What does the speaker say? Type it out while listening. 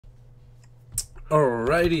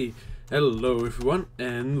Alrighty, hello everyone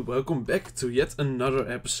and welcome back to yet another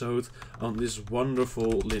episode on this wonderful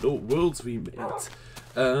little world we made.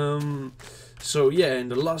 So yeah, in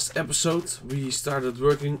the last episode we started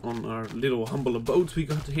working on our little humble abode we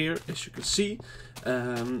got here, as you can see.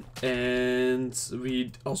 And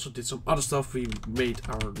we also did some other stuff. We made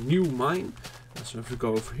our new mine. So if we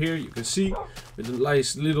go over here, you can see with a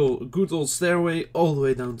nice little good old stairway all the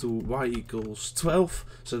way down to y equals 12,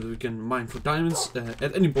 so that we can mine for diamonds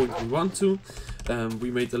at any point we want to. We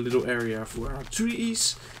made a little area for our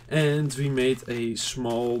trees, and we made a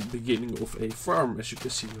small beginning of a farm, as you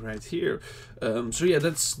can see right here. So yeah,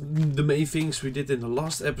 that's the main things we did in the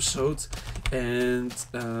last episode. And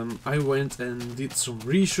I went and did some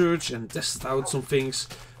research and tested out some things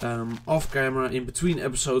off camera in between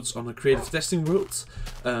episodes on a creative testing world.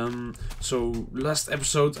 So last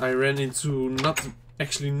episode I ran into not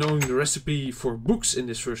actually knowing the recipe for books in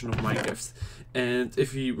this version of Minecraft. And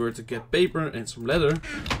if we were to get paper and some leather,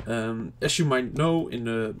 as you might know, in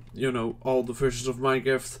the all the versions of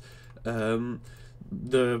Minecraft,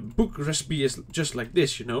 the book recipe is just like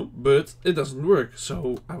this, but it doesn't work.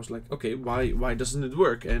 So I was like, okay, why doesn't it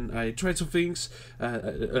work? And I tried some things, I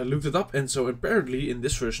looked it up, and so apparently in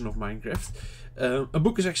this version of Minecraft, a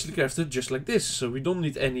book is actually crafted just like this. So we don't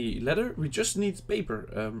need any leather, we just need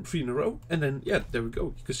paper, 3 in a row, and then yeah, there we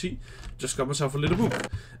go. You can see, just got myself a little book.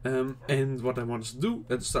 And what I wanted to do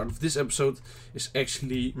at the start of this episode is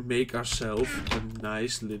actually make ourselves a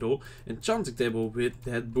nice little enchanting table with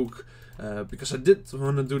that book. Because I did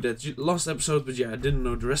want to do that last episode, but yeah, I didn't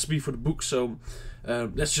know the recipe for the book, so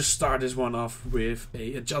let's just start this one off with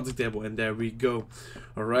a enchanting table, and there we go.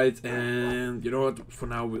 Alright, and you know what, for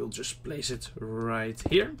now we'll just place it right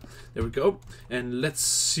here. There we go, and let's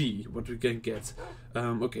see what we can get.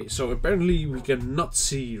 Okay, so apparently we cannot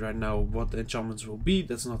see right now what the enchantments will be.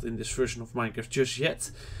 That's not in this version of Minecraft just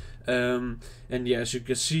yet. And yeah, as you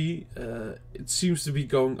can see, it seems to be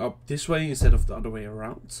going up this way instead of the other way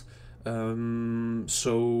around.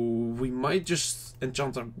 So we might just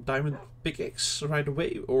enchant our diamond pickaxe right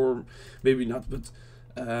away, or maybe not, but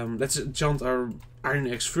let's enchant our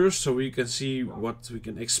iron axe first so we can see what we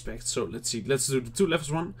can expect. So let's see, let's do the 2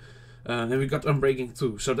 levels one, and we got unbreaking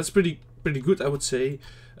too, so that's pretty good, I would say.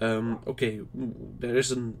 Okay, there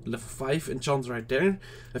is a level 5 enchant right there.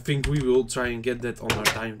 I think we will try and get that on our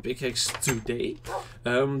diamond pickaxe today.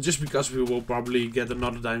 Just because we will probably get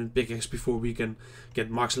another diamond pickaxe before we can get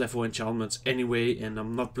max level enchantments anyway. And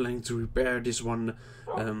I'm not planning to repair this one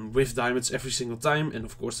with diamonds every single time. And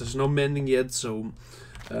of course there's no mending yet, so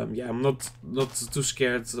yeah, I'm not too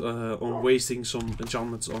scared on wasting some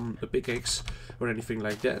enchantments on a pickaxe or anything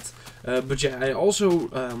like that. But yeah, I also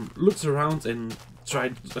looked around and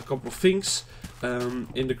tried a couple of things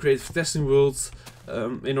in the creative testing world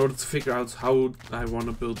in order to figure out how I want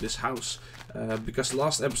to build this house. Because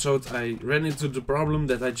last episode I ran into the problem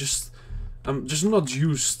that I'm just not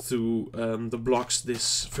used to the blocks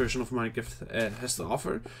this version of Minecraft has to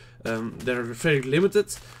offer. They're very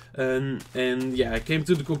limited, and yeah, I came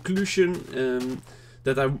to the conclusion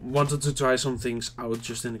that I wanted to try some things out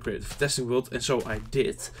just in the creative testing world, and so I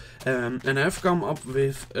did. And I've come up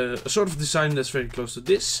with a sort of design that's very close to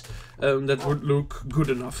this, that would look good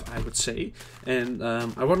enough, I would say. And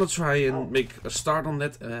I want to try and make a start on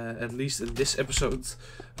that, at least in this episode.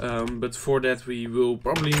 But for that we will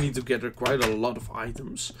probably need to gather quite a lot of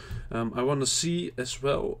items. I want to see as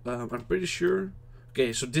well, I'm pretty sure.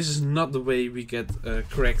 Okay, so this is not the way we get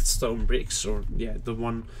cracked stone bricks, or yeah, the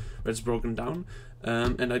one where it's broken down.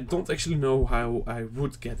 And I don't actually know how I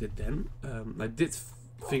would get it then. I did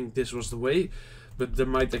think this was the way, but there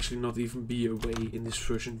might actually not even be a way in this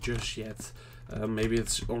version just yet. Maybe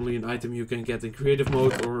it's only an item you can get in creative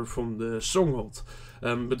mode or from the stronghold.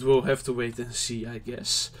 But we'll have to wait and see, I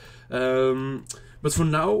guess. But for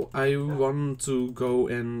now I want to go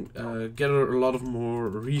and gather a lot of more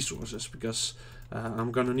resources, because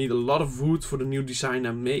I'm gonna need a lot of wood for the new design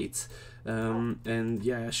I made. And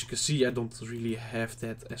yeah, as you can see, I don't really have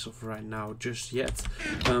that as of right now just yet.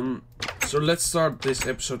 So let's start this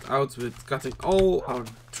episode out with cutting all our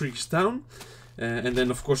trees down, and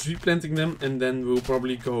then of course replanting them, and then we'll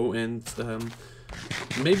probably go and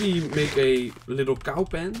maybe make a little cow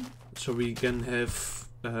pen so we can have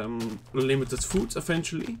limited food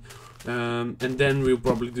eventually. And then we'll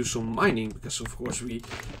probably do some mining, because of course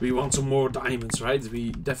we want some more diamonds, right?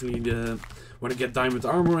 We definitely want to get diamond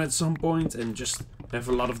armor at some point and just have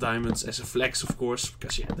a lot of diamonds as a flex, of course,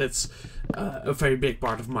 because yeah, that's a very big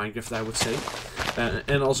part of Minecraft, I would say.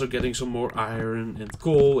 And also getting some more iron and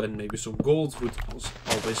coal and maybe some gold would also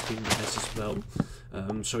always be nice as well.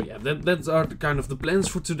 So yeah, that are kind of the plans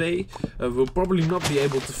for today. We'll probably not be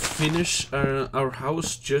able to finish our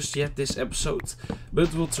house just yet this episode,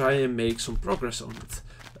 but we'll try and make some progress on it.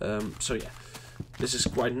 So yeah, this is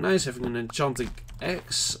quite nice having an enchanting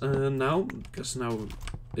axe now, because now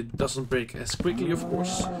it doesn't break as quickly, of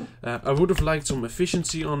course. I would have liked some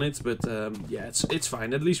efficiency on it, but yeah, it's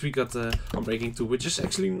fine. At least we got unbreaking 2, which is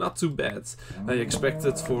actually not too bad. I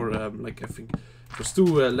expected for like, I think it was 2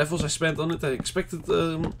 levels I spent on it. I expected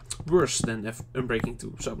worse than unbreaking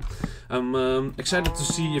 2. So I'm excited to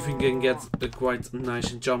see if we can get a quite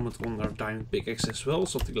nice enchantment on our diamond pickaxe as well.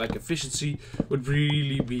 Something like efficiency would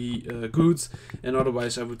really be good, and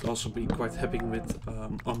otherwise I would also be quite happy with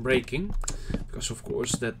unbreaking, because of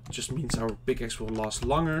course that just means our pickaxe will last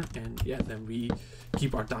longer, and yeah, then we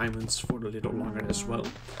keep our diamonds for a little longer as well.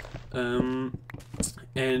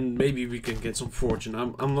 And maybe we can get some fortune.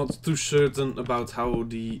 I'm not too certain about how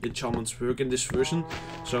the enchantments work in this version,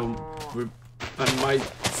 so I might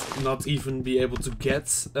not even be able to get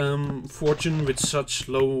fortune with such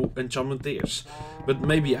low enchantment tiers, but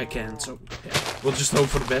maybe I can, so yeah, we'll just hope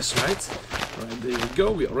for the best, right? Alright, there we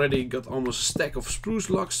go. We already got almost a stack of spruce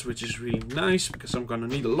logs, which is really nice, because I'm gonna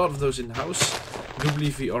need a lot of those in the house. I do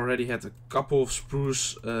believe we already had a couple of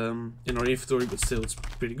spruce in our inventory, but still it's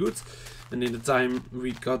pretty good. And in the time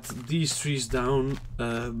we got these trees down,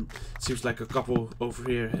 it seems like a couple over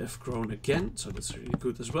here have grown again, so that's really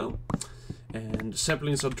good as well. And the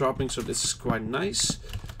saplings are dropping, so this is quite nice.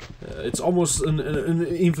 It's almost an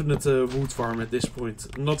infinite wood farm at this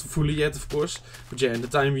point. Not fully yet, of course, but yeah, in the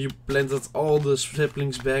time you planted all the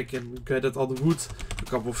saplings back and gathered all the wood, a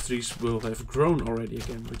couple of trees will have grown already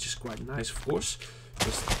again, which is quite nice, of course,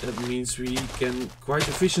 because that means we can quite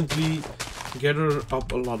efficiently gather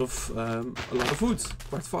up a lot of wood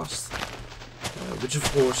quite fast, which of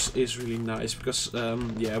course is really nice, because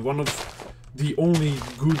yeah, one of the only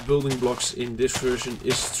good building blocks in this version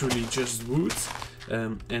is truly just wood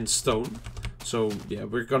and stone. So yeah,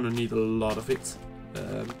 we're gonna need a lot of it.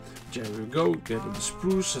 There we go, get the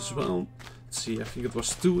spruce as well. Let's see, I think it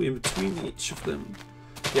was 2 in between each of them.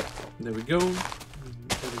 Yeah, there we go.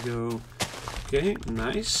 There we go. Okay,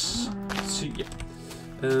 nice. Let's see, yeah.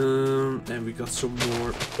 And we got some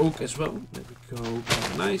more oak as well. There we go,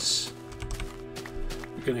 quite nice.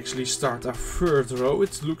 We can actually start our 3rd row,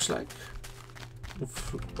 it looks like,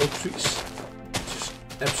 of oak trees, which is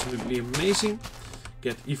absolutely amazing.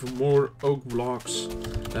 Get even more oak blocks.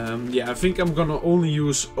 Yeah, I think I'm gonna only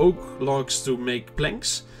use oak logs to make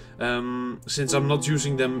planks, since I'm not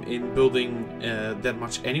using them in building that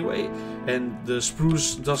much anyway, and the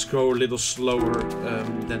spruce does grow a little slower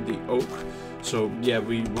than the oak. So yeah,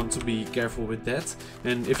 we want to be careful with that.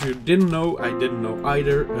 And if you didn't know, I didn't know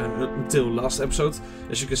either until last episode.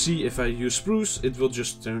 As you can see, if I use spruce, it will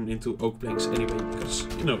just turn into oak planks anyway, because,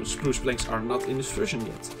 you know, spruce planks are not in this version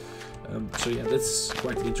yet. So yeah, that's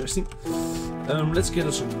quite interesting. Let's get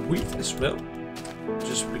us some wheat as well,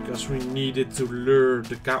 just because we needed to lure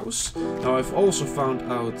the cows. Now I've also found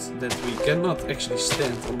out that we cannot actually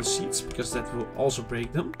stand on the seeds, because that will also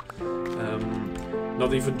break them.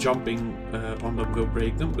 Not even jumping on them will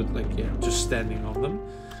break them, but like, yeah, just standing on them.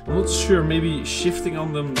 I'm not sure, maybe shifting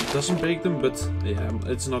on them doesn't break them, but yeah,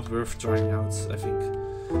 it's not worth trying out, I think.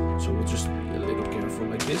 So we'll just be a little careful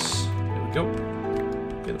like this. There we go.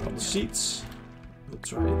 Get all the seeds. We'll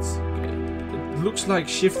try it. Okay. It looks like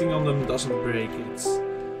shifting on them doesn't break it.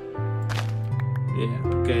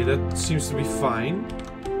 Yeah, okay, that seems to be fine.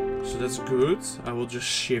 So that's good. I will just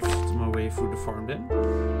shift my way through the farm then.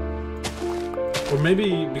 Or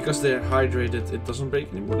maybe because they're hydrated, it doesn't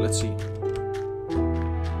break anymore. Let's see.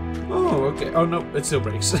 Oh, okay. Oh no, it still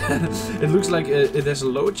breaks. It looks like it has a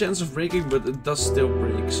lower chance of breaking, but it does still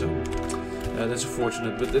break. So that's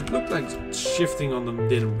unfortunate. But it looked like shifting on them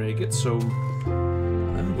didn't break it. So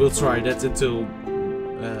we'll try that until,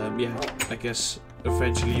 yeah, I guess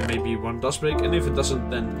eventually maybe one does break. And if it doesn't,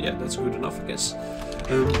 then yeah, that's good enough, I guess.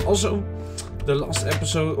 Also, the last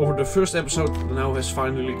episode, or the first episode, now has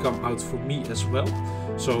finally come out for me as well.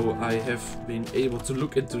 So I have been able to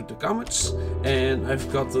look into the comments, and I've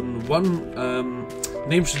gotten one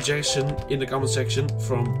name suggestion in the comment section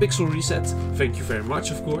from Pixel Reset. Thank you very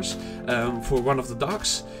much, of course, for one of the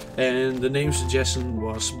dogs. And the name suggestion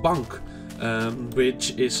was Bank,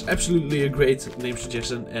 which is absolutely a great name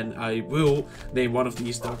suggestion, and I will name one of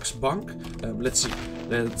these dogs Bank. Let's see.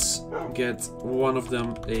 Let's get one of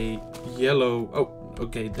them a yellow. Oh,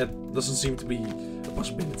 okay, that doesn't seem to be a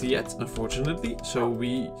possibility yet, unfortunately. So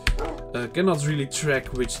we cannot really track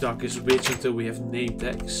which dog is which until we have name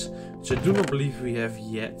tags, which I do not believe we have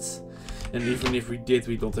yet. and even if we did,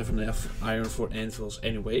 we don't have enough iron for anvils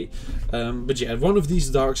anyway. But yeah, one of these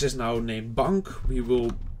dogs is now named Bank. We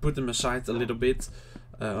will put them aside a little bit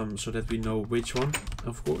so that we know which one,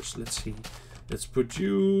 of course. Let's see, let's put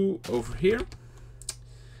you over here,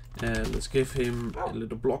 and let's give him a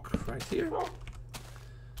little block right here.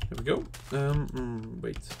 There we go.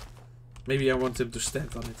 Wait, maybe I want him to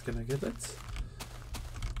stand on it. Can I get that?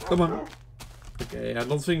 Come on. Okay, I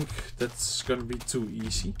don't think that's gonna be too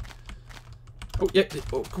easy. Oh yeah,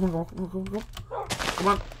 oh come on, come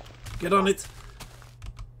on, get on it,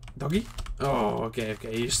 doggy. Oh, okay,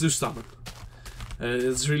 he's too stubborn.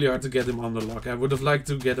 It's really hard to get him on the lock. I would have liked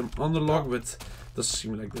to get him on the lock, but doesn't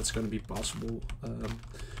seem like that's gonna be possible.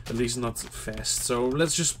 At least not fast. So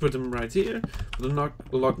let's just put him right here, put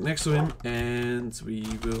the lock next to him, and we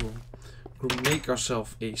will make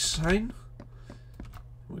ourselves a sign.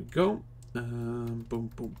 There we go. Boom,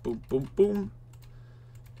 boom, boom, boom, boom.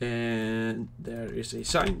 And there is a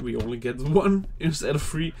sign. We only get one instead of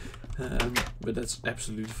 3. But that's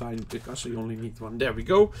absolutely fine because we only need 1. There we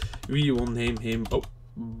go. We will name him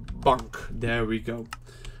Bank. There we go.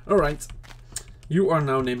 Alright. You are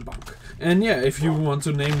now named Bank. And yeah, if you want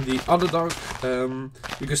to name the other dog,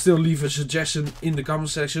 you can still leave a suggestion in the comment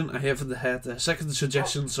section. I haven't had a second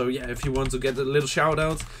suggestion, so yeah, if you want to get a little shout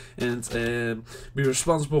out and be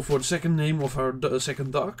responsible for the second name of our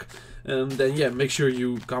second dog, then yeah, make sure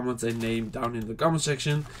you comment a name down in the comment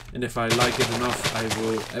section. And if I like it enough, I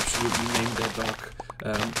will absolutely name that dog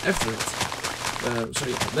after it. So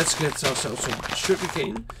yeah, let's get ourselves some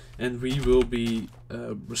sugarcane, and we will be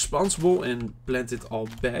responsible and plant it all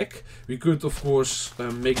back. We could of course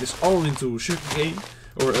make this all into sugarcane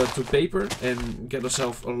or to paper and get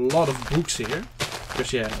ourselves a lot of books here,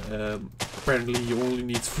 because yeah, apparently you only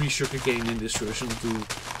need 3 sugarcane in this version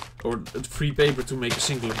or 3 paper to make a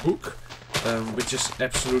singular book, which is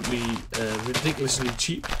absolutely ridiculously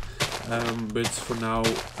cheap. But for now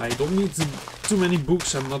I don't need too many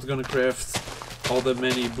books. I'm not gonna craft all that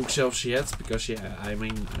many bookshelves yet, because yeah, I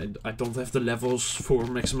mean, I don't have the levels for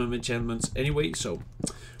maximum enchantments anyway, so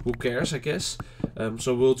who cares, I guess.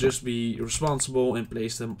 So we'll just be responsible and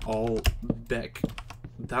place them all back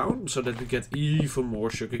down so that we get even more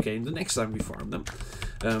sugarcane the next time we farm them.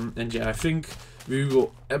 And yeah, I think we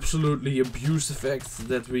will absolutely abuse the fact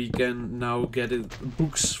that we can now get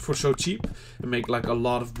books for so cheap and make like a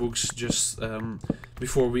lot of books just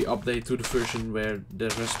before we update to the version where the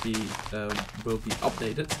recipe will be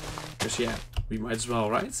updated. Because yeah, we might as well,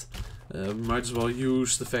 right? We might as well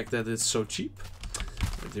use the fact that it's so cheap.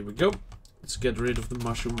 But here we go. Let's get rid of the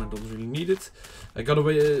mushroom. I don't really need it. I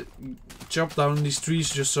gotta chop down these trees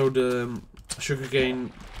just so the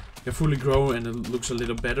sugarcane can fully grow and it looks a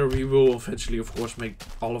little better. We will eventually, of course, make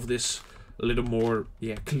all of this a little more,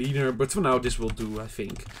 yeah, cleaner. But for now, this will do, I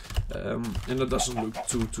think. And it doesn't look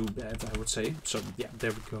too bad, I would say. So yeah,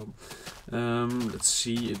 there we go. Let's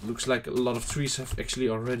see. It looks like a lot of trees have actually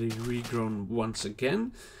already regrown once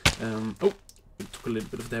again. Oh, it took a little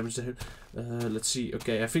bit of damage there. Let's see.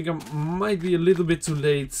 Okay, I think I might be a little bit too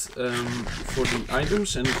late for the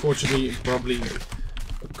items, and unfortunately, probably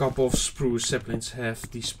a couple of spruce saplings have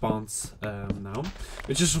despawned now,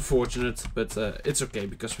 which is unfortunate, but it's okay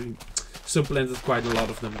because we still planted quite a lot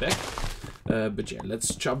of them back. But yeah,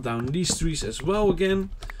 let's chop down these trees as well again,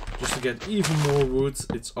 just to get even more wood.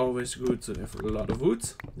 It's always good to have a lot of wood.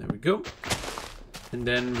 There we go. And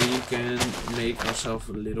then we can make ourselves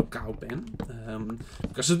a little cow pen.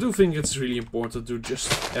 Because I do think it's really important to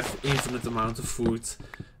just have infinite amount of food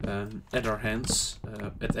at our hands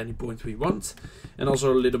at any point we want. And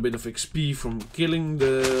also a little bit of XP from killing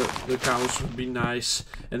the cows would be nice.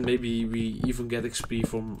 And maybe we even get XP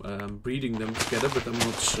from breeding them together, but I'm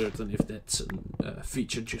not certain if that's a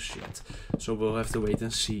feature just yet. So we'll have to wait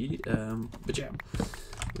and see. But yeah, here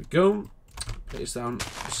we go. Place down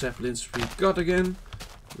the saplings we got again.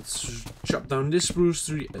 Let's chop down this spruce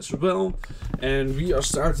tree as well. And we are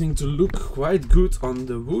starting to look quite good on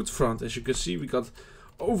the wood front. As you can see, we got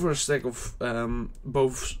over a stack of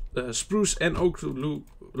both spruce and oak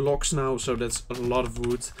logs now. So that's a lot of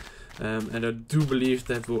wood. And I do believe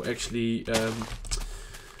that will actually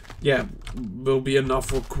yeah, will be enough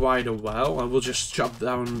for quite a while. I will just chop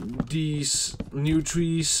down these new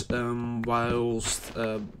trees whilst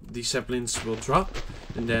these saplings will drop,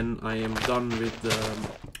 and then I am done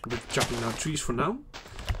with chopping down trees for now.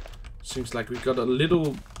 Seems like we got a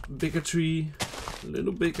little bigger tree, a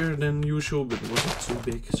little bigger than usual, but it wasn't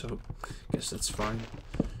too big, so I guess that's fine.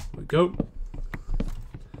 Here we go.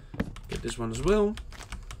 Get this one as well.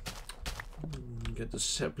 Get the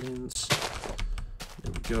saplings.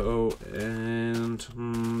 There we go,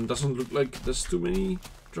 and doesn't look like there's too many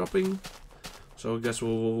dropping. So I guess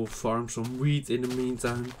we'll farm some wheat in the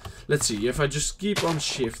meantime. Let's see, if I just keep on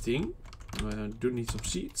shifting, do need some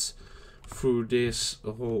seeds, through this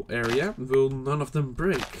whole area, will none of them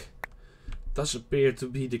break? Does appear to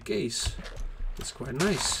be the case. That's quite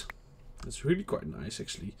nice. That's really quite nice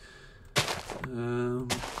actually.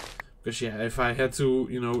 Because yeah, if I had to,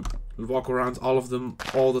 you know, walk around all of them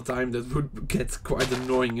all the time, that would get quite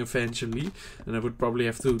annoying eventually. And I would probably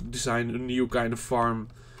have to design a new kind of farm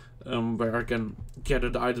where I can gather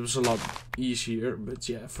the items a lot easier. But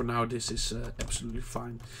yeah, for now this is absolutely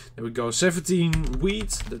fine. There we go, 17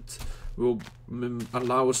 wheat. That will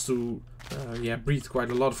allow us to yeah, breed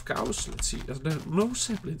quite a lot of cows. Let's see, are there no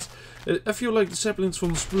saplings? I feel like the saplings from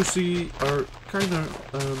the spruce tree are kind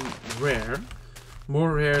of rare.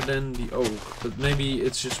 More rare than the oak, but maybe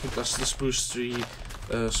it's just because the spruce tree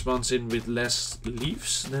spawns in with less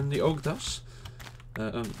leaves than the oak does.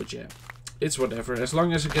 But yeah, it's whatever. As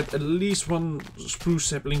long as I get at least one spruce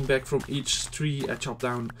sapling back from each tree I chop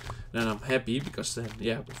down, then I'm happy, because then,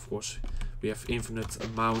 yeah, of course, we have infinite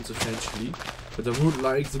amount eventually. But I would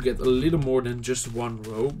like to get a little more than just one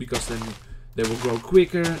row, because then they will grow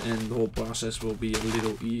quicker and the whole process will be a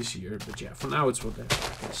little easier. But yeah, for now it's whatever,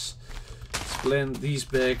 I guess. Plant these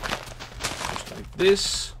back just like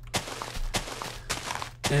this,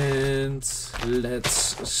 and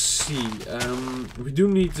let's see, we do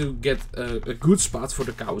need to get a good spot for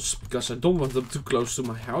the cows, because I don't want them too close to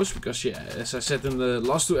my house, because yeah, as I said in the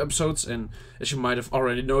last 2 episodes, and as you might have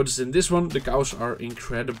already noticed in this one, the cows are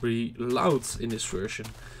incredibly loud in this version.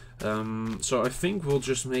 So I think we'll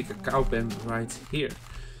just make a cow pen right here.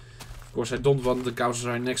 Of course, I don't want the cows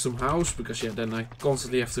right next to my house, because yeah, then I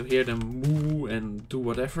constantly have to hear them moo and do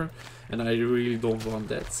whatever, and I really don't want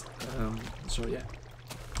that. So yeah,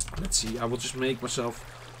 let's see. I will just make myself.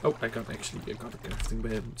 Oh, I got a crafting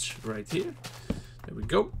bench right here. There we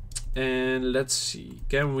go. And let's see.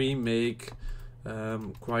 Can we make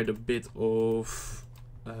quite a bit of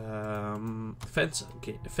fence?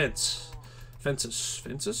 Okay,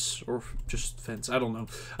 fences, or just fence? I don't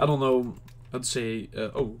know. I'd say,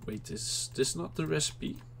 oh wait, is this not the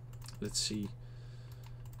recipe? Let's see.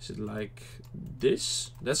 Is it like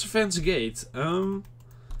this? That's a fence gate.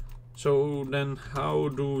 So then how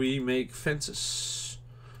do we make fences?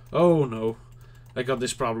 Oh no, I got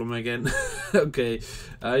this problem again. Okay,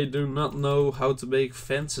 I do not know how to make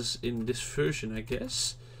fences in this version, I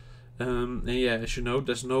guess. And yeah, as you know,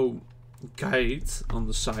 there's no guide on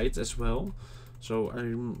the side as well. So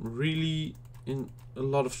I'm really in a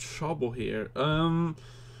lot of trouble here.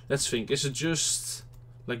 Let's think. Is it just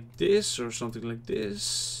like this or something like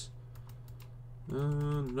this?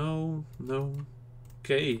 No.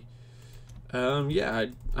 Okay. Yeah,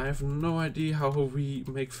 I have no idea how we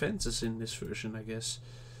make fences in this version, I guess.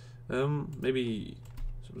 Maybe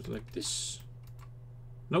something like this.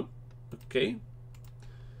 Nope. Okay.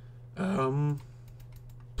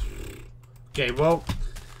 Okay, well,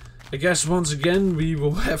 I guess once again we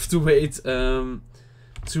will have to wait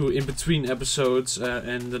to in between episodes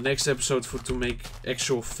and the next episode to make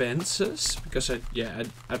actual fences, because I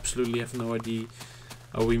absolutely have no idea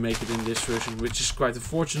how we make it in this version, which is quite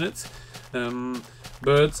unfortunate.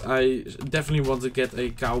 But I definitely want to get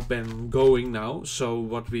a cow pen going now. So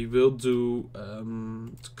what we will do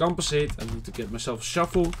to compensate, I need to get myself a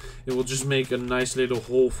shovel. It will just make a nice little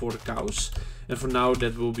hole for the cows. And for now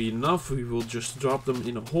that will be enough. We will just drop them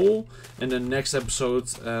in a hole. And then next episode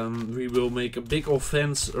we will make a big old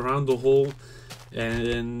fence around the hole.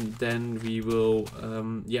 And then we will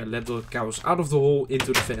let the cows out of the hole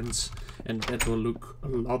into the fence. And that will look a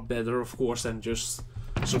lot better, of course, than just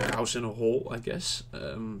some cows in a hole, I guess.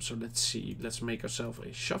 So let's see. Let's make ourselves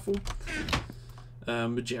a shovel.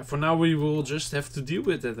 But yeah, for now we will just have to deal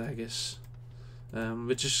with it, I guess.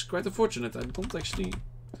 Which is quite unfortunate. I don't actually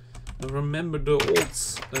remember the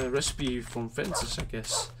old recipe from fences, I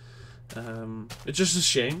guess. It's just a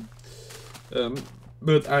shame.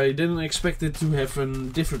 But I didn't expect it to have a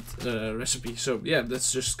different recipe. So yeah,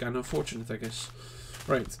 that's just kind of unfortunate, I guess.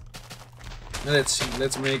 Right. Let's see,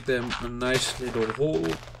 let's make them a nice little hole.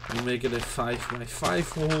 We'll make it a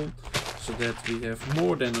 5x5 hole, so that we have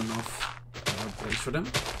more than enough place for them.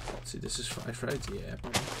 Let's see, this is 5, right? Yeah,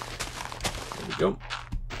 probably. There we go.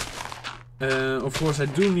 Of course, I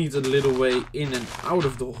do need a little way in and out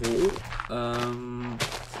of the hole.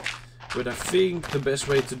 But I think the best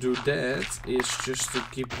way to do that is just to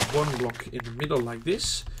keep one block in the middle like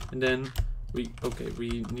this. And then we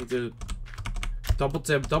need to double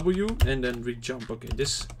tap W and then we jump. Okay,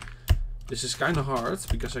 this is kind of hard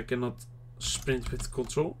because I cannot sprint with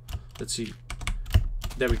control. Let's see.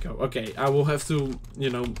 There we go. Okay, I will have to, you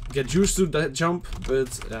know, get used to that jump,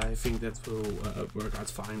 but I think that will work out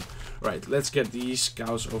fine. Right, let's get these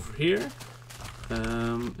cows over here.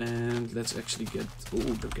 And let's actually get...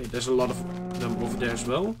 Oh, okay, there's a lot of them over there as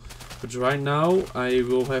well. But right now, I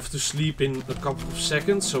will have to sleep in a couple of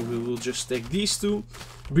seconds. So we will just take these two,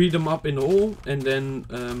 breed them up in the hole, and then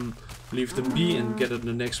leave them be and gather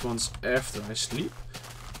the next ones after I sleep.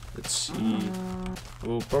 Let's see. I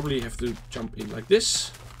will probably have to jump in like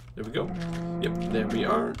this. There we go. Yep, there we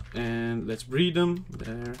are. And let's breed them.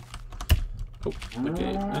 There. Oh,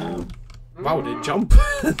 okay. Wow, they jump.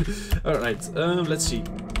 Alright, let's see.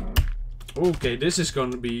 Okay, this is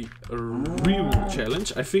gonna be a real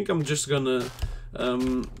challenge. I think I'm just gonna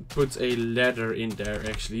put a ladder in there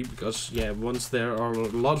actually, because yeah, once there are a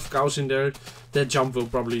lot of cows in there, that jump will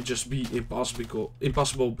probably just be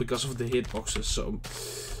impossible because of the hitboxes. So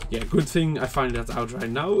yeah, good thing I find that out right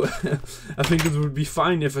now. I think it would be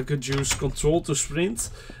fine if I could use control to sprint,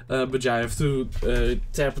 but yeah, I have to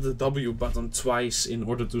tap the W button twice in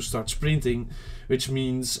order to start sprinting, which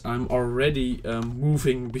means I'm already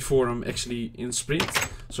moving before I'm actually in sprint.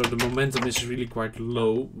 So the momentum is really quite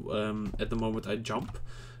low at the moment I jump.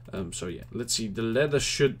 So yeah, let's see. The ladder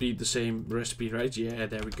should be the same recipe, right? Yeah,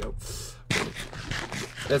 there we go. Okay.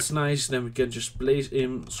 That's nice. Then we can just place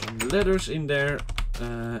in some ladders in there.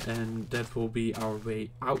 And that will be our way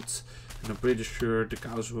out. And I'm pretty sure the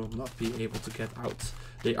cows will not be able to get out.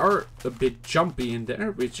 They are a bit jumpy in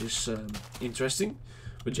there, which is interesting.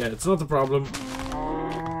 But yeah, it's not a problem,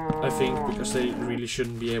 I think, because they really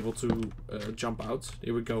shouldn't be able to jump out.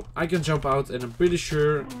 Here we go. I can jump out, and I'm pretty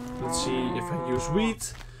sure... Let's see if I use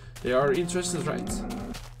wheat. They are interested, right?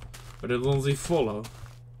 But they don't even follow.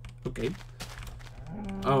 Okay.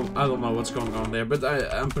 Oh, I don't know what's going on there, but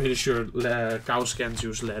I'm pretty sure cows can't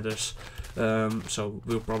use ladders. So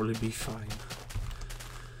we'll probably be fine.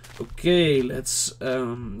 Okay, let's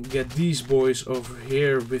get these boys over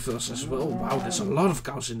here with us as well. Wow, there's a lot of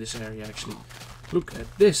cows in this area actually. Look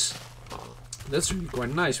at this. That's really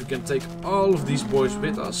quite nice. We can take all of these boys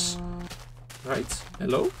with us. Right,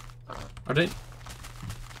 hello? Are they...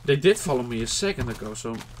 They did follow me a second ago,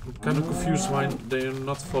 so I'm kind of confused why they're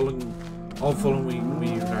not following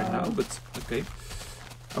me right now, but okay.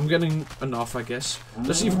 I'm getting enough, I guess.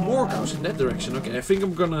 There's even more cows in that direction. Okay, I think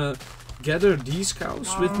I'm gonna gather these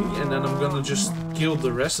cows with me, and then I'm gonna just kill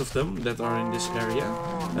the rest of them that are in this area.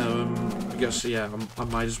 Because, yeah, I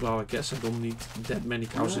might as well, I guess. I don't need that many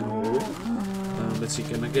cows in the world. Let's see,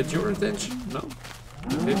 can I get your attention? No?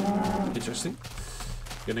 Okay, interesting.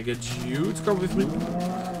 Can I get you to come with me?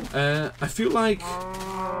 I feel like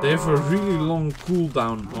they have a really long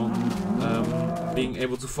cooldown on being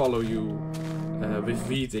able to follow you with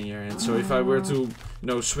wheat in your hand. So if I were to, you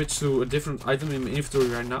know, switch to a different item in my inventory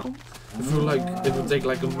right now, I feel like it would take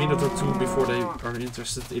like a minute or two before they are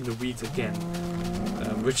interested in the wheat again.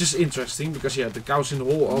 Which is interesting, because yeah, the cows in the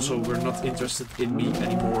hole also were not interested in me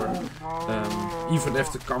anymore, even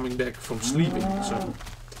after coming back from sleeping. So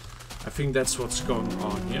I think that's what's going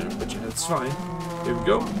on here, but yeah, it's fine. Here we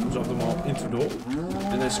go, drop them all into the hole.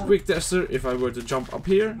 And as a quick tester, if I were to jump up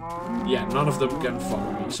here, yeah, none of them can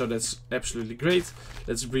follow me, so that's absolutely great.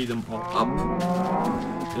 Let's breed them all up.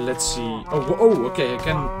 And let's see. Oh, okay,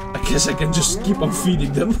 I guess I can just keep on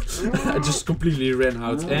feeding them. I just completely ran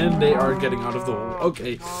out, and they are getting out of the hole.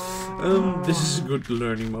 Okay, this is a good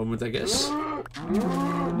learning moment, I guess.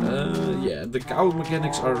 Yeah, the cow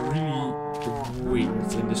mechanics are really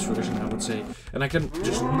weird in this version, I would say. And I can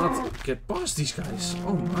just not get past these guys.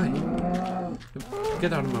 Oh my.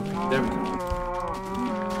 Get out of my way. There we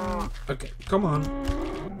go. Okay, come on.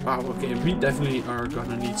 Wow, okay, we definitely are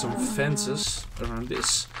gonna need some fences around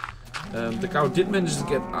this. The cow did manage to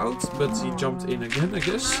get out, but he jumped in again, I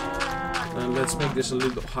guess. Let's make this a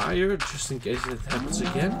little higher, just in case it happens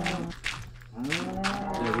again.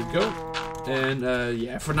 There we go. And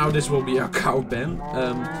yeah, for now this will be our cow pen.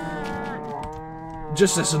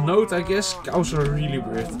 Just as a note, I guess, cows are really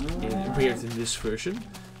weird in this version.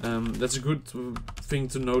 That's a good thing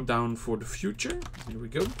to note down for the future. Here we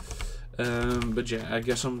go. But yeah, I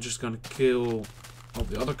guess I'm just gonna kill all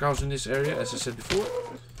the other cows in this area, as I said before.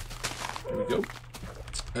 There we go.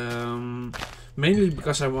 Mainly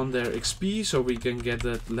because I want their XP, so we can get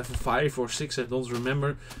that level 5 or 6, I don't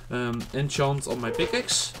remember, enchant on my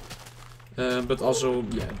pickaxe. But also,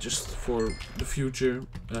 yeah, just for the future,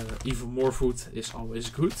 even more food is always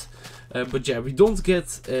good. But yeah, we don't get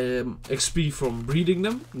XP from breeding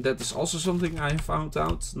them. That is also something I found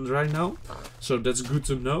out right now. So that's good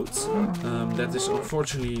to note. That is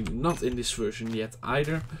unfortunately not in this version yet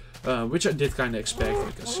either. Which I did kind of expect,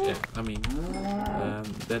 because yeah, I mean,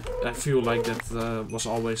 that I feel like that was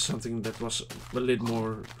always something that was a little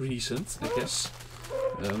more recent, I guess.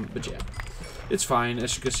 But yeah, it's fine.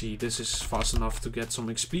 As you can see, this is fast enough to get some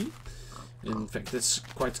XP. In fact, it's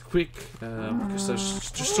quite quick, because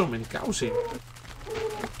there's just so many cows here.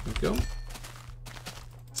 There we go.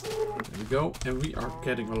 There we go. And we are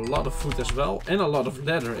getting a lot of food as well, and a lot of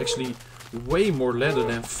leather. Actually, way more leather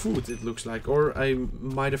than food, it looks like. Or I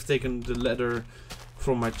might have taken the leather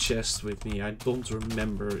from my chest with me. I don't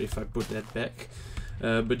remember if I put that back.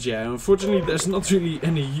 But yeah, unfortunately there's not really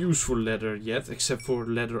any use for leather yet, except for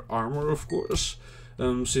leather armor, of course.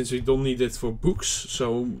 Since we don't need it for books.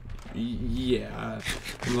 So yeah,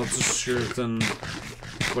 I'm not so certain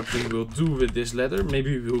what we will do with this leather.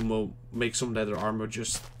 Maybe we will make some leather armor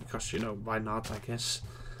just because, you know, why not, I guess.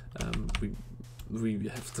 We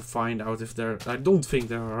have to find out if there... I don't think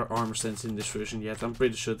there are armor stands in this version yet. I'm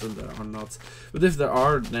pretty certain there are not. But if there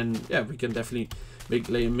are, then yeah, we can definitely make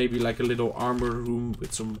maybe like a little armor room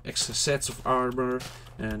with some extra sets of armor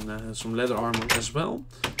and some leather armor as well.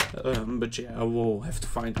 But yeah, I will have to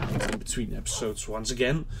find out in between episodes once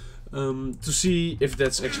again. To see if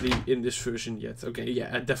that's actually in this version yet. Okay, yeah,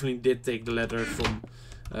 I definitely did take the leather from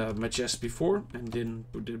my chest before and then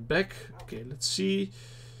put it back. Okay, let's see.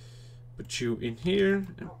 Put you in here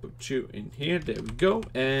and put you in here. There we go.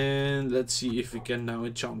 And let's see if we can now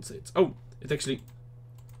enchant it. Oh, it actually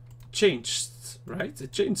changed, right?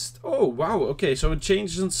 It changed. Oh, wow. Okay, so it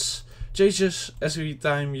changes every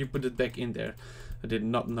time you put it back in there. I did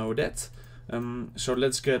not know that. So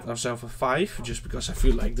let's get ourselves a 5, just because I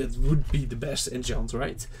feel like that would be the best enchant,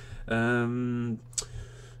 right? And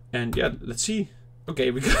yeah, let's see.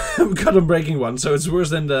 Okay, we got a breaking one, so it's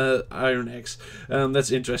worse than the iron axe.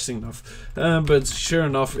 That's interesting enough. But sure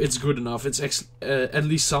enough, it's good enough. It's at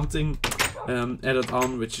least something added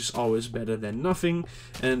on, which is always better than nothing.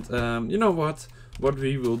 And you know what? What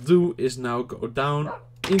we will do is now go down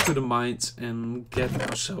into the mines and get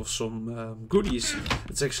ourselves some goodies.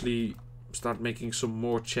 Let's actually start making some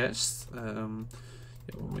more chests. Yeah,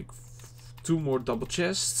 we'll make 2 more double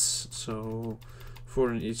chests, so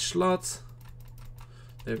 4 in each slot.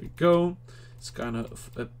 There we go. It's kind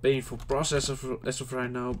of a painful process as of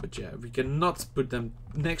right now, but yeah, we cannot put them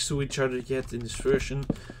next to each other yet in this version.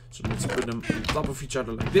 So let's put them on top of each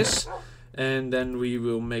other like this. And then we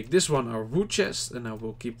will make this one our wood chest, and I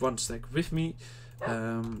will keep 1 stack with me.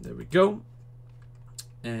 There we go.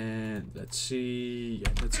 And let's see.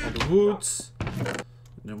 Yeah, that's all the wood.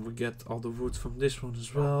 And then we get all the wood from this one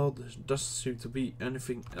as well. There doesn't seem to be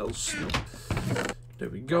anything else. No. There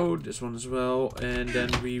we go, this one as well, and then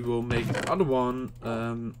we will make the other one,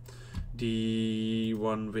 the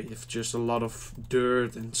one with just a lot of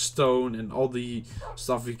dirt and stone and all the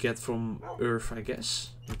stuff we get from Earth, I guess.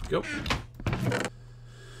 There we go.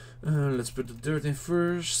 Let's put the dirt in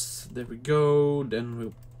first. There we go. Then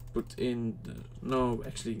we'll put in the... No,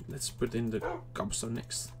 actually, let's put in the cobblestone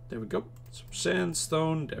next. There we go. Some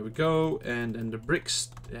sandstone. There we go. And then the bricks.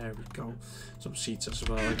 There we go. Some seeds as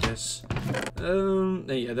well, I guess. And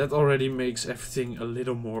yeah, that already makes everything a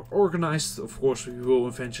little more organized. Of course, we will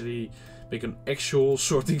eventually make an actual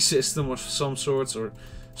sorting system of some sorts or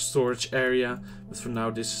storage area. But for now,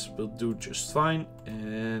 this will do just fine.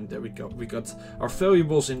 And there we go. We got our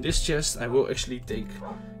valuables in this chest. I will actually take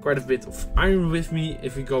quite a bit of iron with me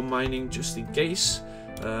if we go mining, just in case.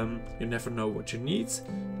 You never know what you need.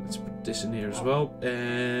 Let's put this in here as well.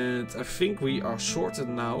 And I think we are sorted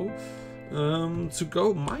now to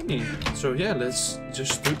go mining. So yeah, let's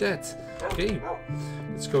just do that. Okay,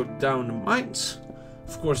 let's go down the mines.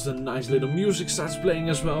 Of course, the nice little music starts playing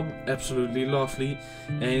as well. Absolutely lovely.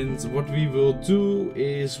 And what we will do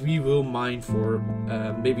is we will mine for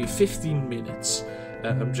maybe 15 minutes.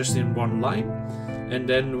 Just in one line. And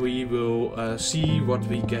then we will see what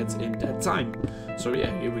we get in that time. So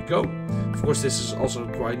yeah, here we go. Of course, this is also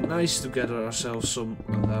quite nice to gather ourselves some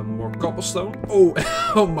more cobblestone. Oh,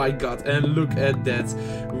 oh my god, and look at that.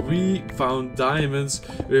 We found diamonds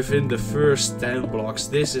within the first 10 blocks.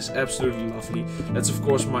 This is absolutely lovely. Let's of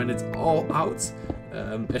course mine it all out,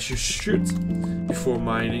 as you should, before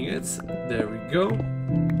mining it. There we go.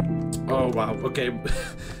 Oh wow, okay,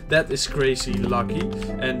 that is crazy lucky,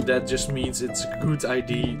 and that just means it's a good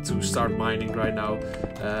idea to start mining right now.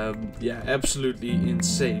 Yeah, absolutely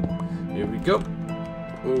insane. Here we go.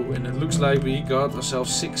 Oh, and it looks like we got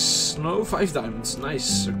ourselves 5 diamonds.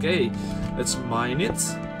 Nice. Okay, let's mine it.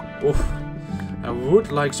 Oh, I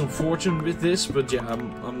would like some fortune with this, but yeah,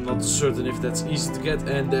 I'm not certain if that's easy to get.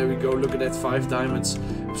 And there we go. Look at that, 5 diamonds.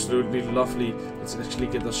 Absolutely lovely. Let's actually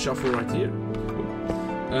get a shovel right here.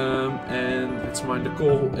 And let's mine the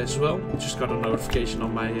coal as well. Just got a notification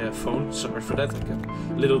on my phone. Sorry for that. I got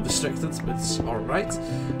a little distracted, but it's alright.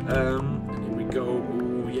 And here we go.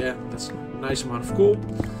 Oh yeah, that's a nice amount of coal.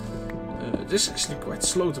 This is actually quite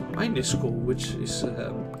slow to mine this coal, which is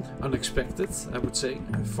unexpected, I would say.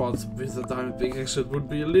 I thought with the diamond pickaxe it would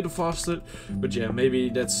be a little faster, but yeah, maybe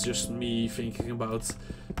that's just me thinking about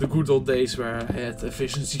the good old days where I had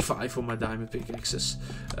efficiency 5 on my diamond pickaxes.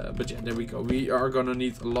 But yeah, there we go. We are gonna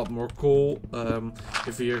need a lot more coal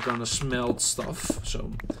if we are gonna smelt stuff,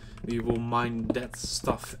 so we will mine that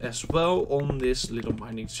stuff as well on this little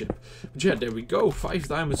mining ship. But yeah, there we go. 5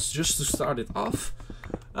 diamonds just to start it off.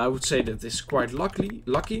 I would say that is quite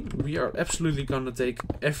lucky. We are absolutely gonna take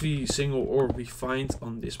every single ore we find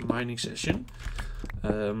on this mining session.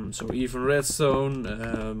 So even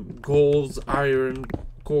redstone, gold, iron,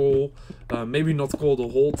 coal. Maybe not coal the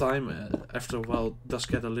whole time. After a while it does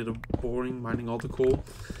get a little boring mining all the coal.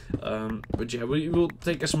 But yeah, we will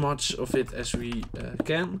take as much of it as we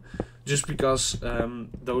can. Just because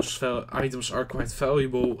those items are quite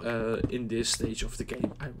valuable in this stage of the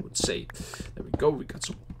game, I would say. There we go, we got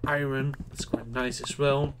some iron. That's quite nice as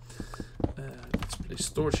well. Let's place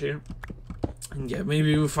a torch here. And yeah,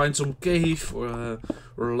 maybe we'll find some cave or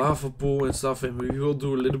a lava pool and stuff, and we will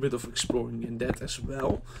do a little bit of exploring in that as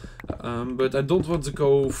well. But I don't want to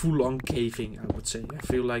go full on caving, I would say. I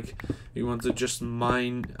feel like we want to just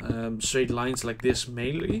mine straight lines like this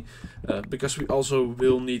mainly, because we also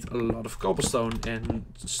will need a lot of cobblestone and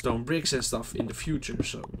stone bricks and stuff in the future.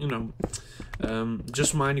 So, you know,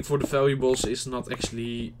 just mining for the valuables is not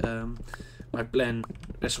actually my plan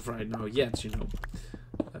as of right now yet, you know.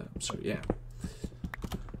 So yeah.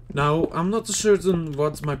 Now, I'm not certain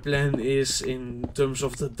what my plan is in terms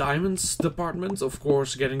of the diamonds department. Of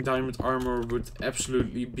course, getting diamond armor would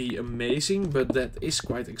absolutely be amazing, but that is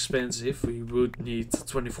quite expensive. We would need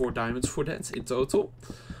 24 diamonds for that in total.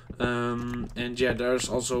 And yeah, there's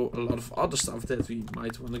also a lot of other stuff that we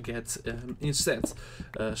might want to get instead,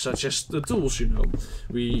 such as the tools, you know.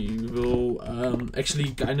 We will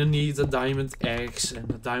actually kind of need a diamond axe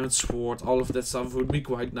and a diamond sword. All of that stuff would be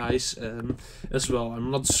quite nice as well.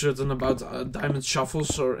 I'm not certain about diamond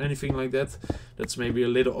shovels or anything like that. That's maybe a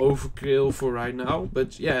little overkill for right now,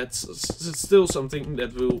 but yeah, it's still something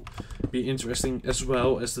that will be interesting as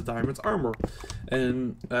well as the diamond armor.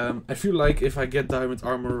 And I feel like if I get diamond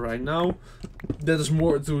armor right now, that is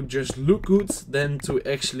more to just look good than to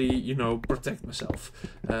actually, you know, protect myself.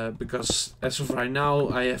 Because as of right now,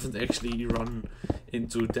 I haven't actually run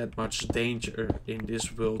into that much danger in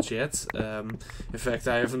this world yet. In fact,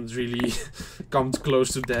 I haven't really come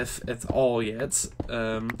close to death at all yet.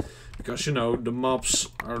 Because, you know, the mobs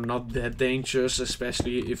are not that dangerous,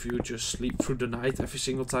 especially if you just sleep through the night every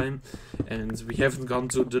single time. And we haven't gone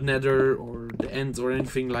to the nether or the end or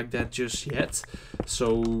anything like that just yet.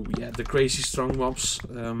 So, yeah, the crazy strong mobs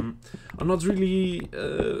are not really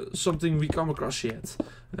something we come across yet.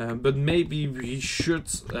 But maybe we should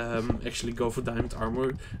actually go for diamond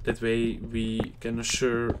armor. That way we can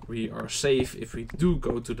assure we are safe if we do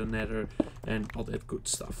go to the nether and all that good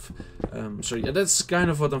stuff. So yeah, that's kind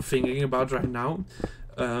of what I'm thinking about right now.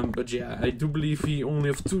 But yeah, I do believe we only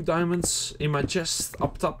have 2 diamonds in my chest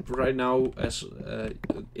up top right now, as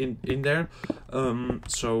in there.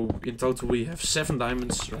 So in total we have 7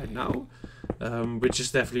 diamonds right now, which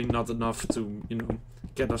is definitely not enough to, you know,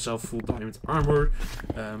 get ourselves full diamond armor.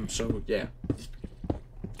 So yeah,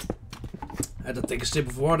 I had to take a sip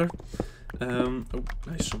of water. Oh,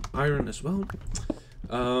 nice, some iron as well.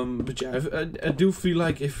 But yeah, I do feel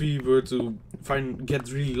like if we were to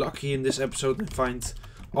get really lucky in this episode and find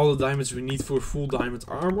all the diamonds we need for full diamond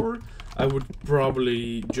armor, I would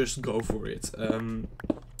probably just go for it.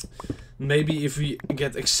 Maybe if we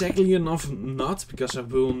get exactly enough, not, because I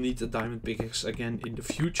will need a diamond pickaxe again in the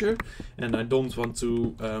future, and I don't want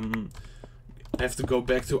to have to go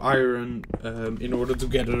back to iron in order to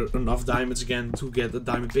get enough diamonds again to get a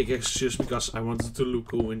diamond pickaxe just because I wanted to look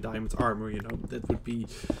cool in diamond armor, you know. That would be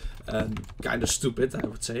kind of stupid, I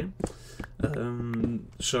would say.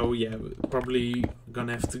 So yeah, probably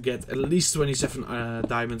gonna have to get at least 27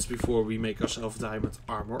 diamonds before we make ourselves diamond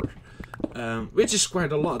armor. Which is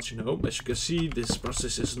quite a lot, you know. As you can see, this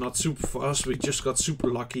process is not super fast. We just got super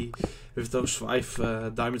lucky with those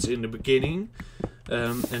 5 diamonds in the beginning.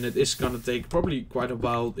 And it is gonna take probably quite a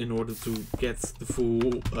while in order to get the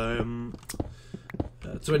full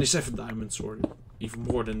 27 diamonds, or even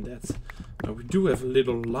more than that. Now we do have a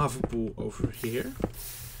little lava pool over here,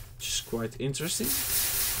 which is quite interesting.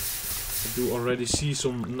 I do already see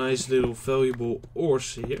some nice little valuable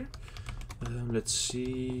ores here. Let's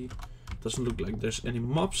see. Doesn't look like there's any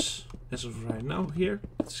mobs as of right now here.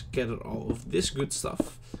 Let's gather all of this good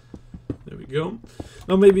stuff. There we go.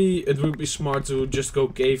 Now maybe it would be smart to just go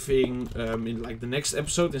caving in like the next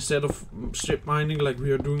episode instead of strip mining like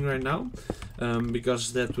we are doing right now.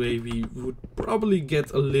 Because that way we would probably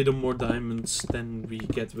get a little more diamonds than we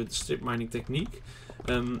get with the strip mining technique.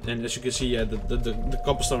 And as you can see, yeah, the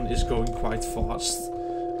cobblestone is going quite fast.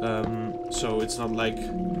 So it's not like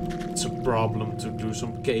it's a problem to do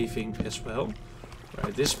some caving as well.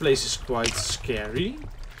 Right, this place is quite scary.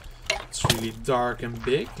 It's really dark and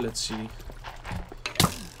big. Let's see.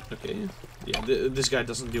 Okay, yeah, this guy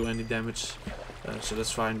doesn't do any damage, so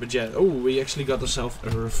that's fine. But yeah, oh, we actually got ourselves a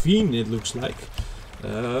ravine, it looks like.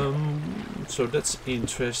 So that's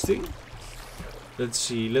interesting. Let's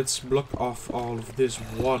see, let's block off all of this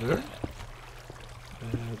water.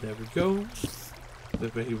 There we go.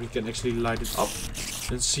 That way we can actually light it up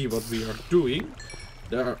and see what we are doing.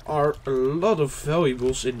 There are a lot of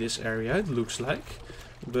valuables in this area, it looks like.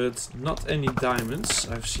 But not any diamonds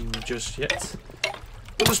I've seen just yet.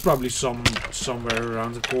 But there's probably some somewhere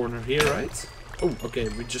around the corner here, right? Oh, okay,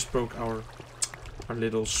 we just broke our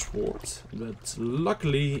little sword. But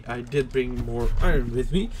luckily I did bring more iron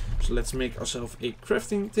with me. So let's make ourselves a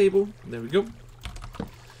crafting table. There we go.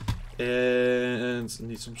 And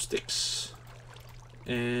need some sticks.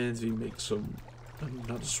 And we make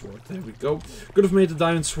another sword. There we go. Could have made a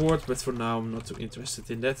diamond sword, but for now I'm not too interested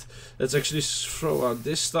in that. Let's actually throw out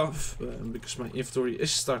this stuff because my inventory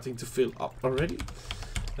is starting to fill up already.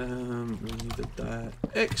 We need the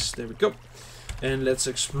X. There we go. And let's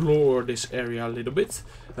explore this area a little bit.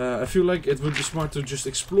 I feel like it would be smart to just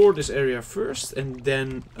explore this area first and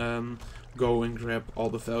then go and grab all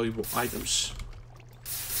the valuable items.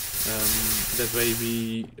 That way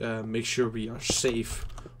we make sure we are safe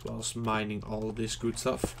whilst mining all this good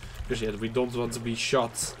stuff. Because yeah, we don't want to be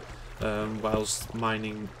shot whilst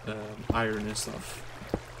mining iron and stuff.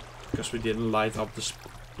 Because we didn't light up this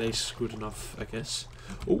place good enough, I guess.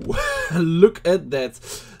 Oh, look at that!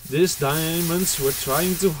 These diamonds were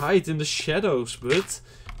trying to hide in the shadows, but it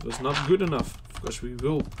was not good enough. Of course, we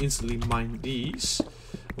will instantly mine these.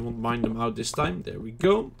 I won't mine them out this time. There we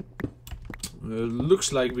go.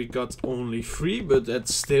 Looks like we got only 3, but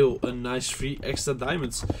that's still a nice 3 extra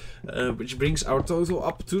diamonds, which brings our total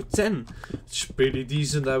up to 10, which is pretty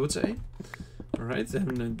decent, I would say. Alright,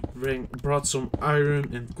 and then brought some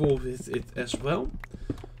iron and coal with it as well,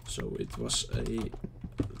 so it was a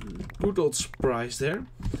good old surprise there.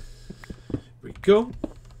 Here we go.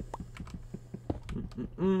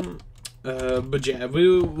 But yeah,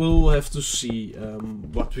 we'll have to see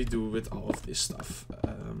what we do with all of this stuff.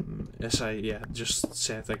 As I just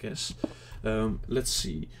said, I guess. Let's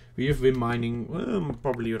see. We have been mining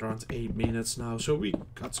probably around 8 minutes now, so we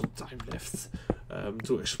got some time left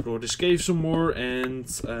to explore this cave some more, and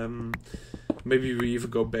maybe we even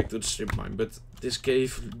go back to the strip mine. But this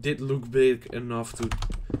cave did look big enough to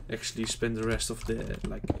actually spend the rest of the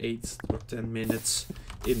like 8 or 10 minutes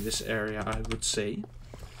in this area, I would say.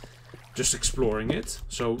 Just exploring it,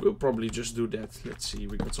 so we'll probably just do that. Let's see,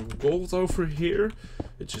 we got some gold over here,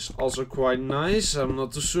 which is also quite nice. I'm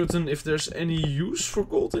not too certain if there's any use for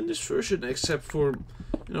gold in this version, except for,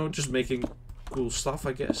 you know, just making cool stuff,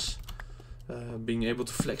 I guess. Being able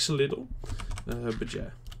to flex a little, but yeah,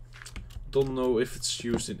 don't know if it's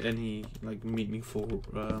used in any like meaningful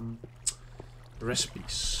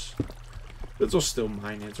recipes. But we'll still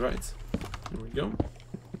mine it, right? There we go.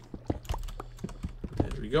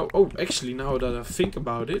 Go. Oh, actually, now that I think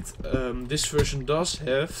about it, this version does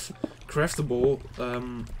have craftable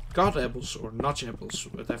god apples or notch apples,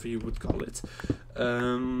 whatever you would call it,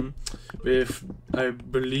 with I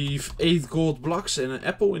believe 8 gold blocks and an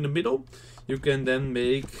apple in the middle. You can then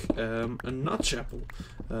make a notch apple,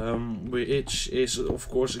 which is of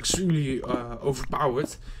course extremely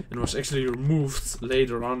overpowered and was actually removed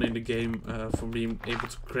later on in the game from being able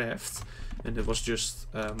to craft. And it was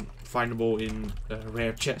just findable in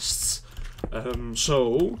rare chests.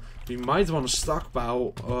 So we might want to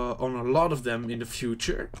stockpile on a lot of them in the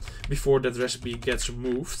future before that recipe gets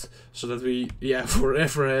removed, so that we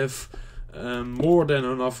forever have more than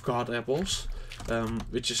enough god apples,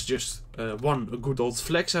 which is just a good old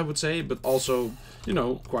flex, I would say, but also, you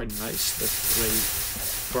know, quite nice. That way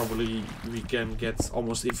probably we can get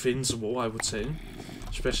almost invincible, I would say.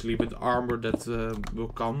 Especially with armor that will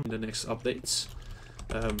come in the next updates.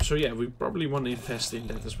 So yeah, we probably want to invest in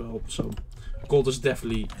that as well. So Gold is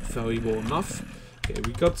definitely valuable enough. Okay,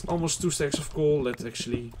 we got almost 2 stacks of coal. Let's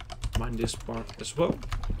actually mine this part as well.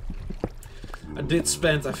 I did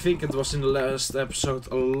spend, I think it was in the last episode,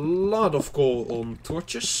 a lot of coal on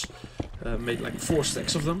torches. Made like 4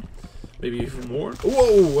 stacks of them. Maybe even more.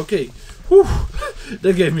 Whoa, okay. Whew.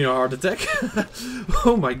 That gave me a heart attack.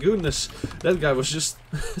 Oh my goodness. That guy was just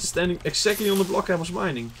standing exactly on the block I was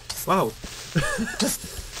mining. Wow.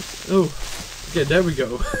 Oh, okay, there we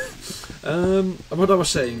go. What I was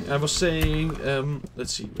saying.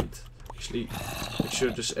 Let's see, wait. Actually, make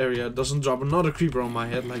sure this area doesn't drop another creeper on my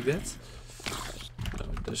head like that.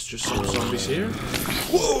 There's just some zombies here.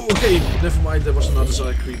 Whoa, okay, never mind, there was another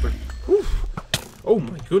side creeper. Whew. Oh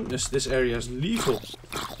my goodness, this area is lethal.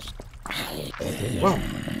 Wow.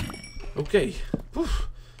 Okay. Whew.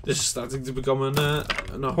 This is starting to become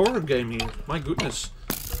a horror game here. My goodness.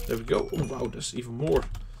 There we go. Oh wow, there's even more.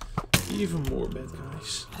 Even more bad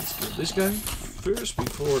guys. Let's kill this guy first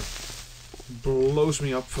before it blows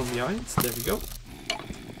me up from behind. There we go.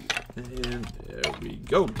 And there we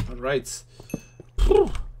go. Alright.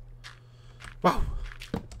 Wow.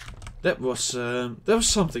 That was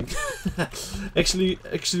something. actually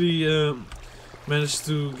managed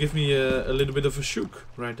to give me a little bit of a shook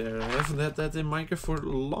right there. I haven't had that in Minecraft for a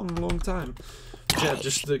long time. But yeah,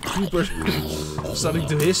 just the creeper starting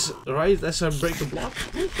to hiss right as I break the block.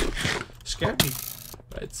 Scared me.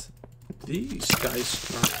 Right. These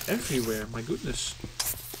guys are everywhere. My goodness.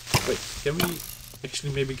 Wait, can we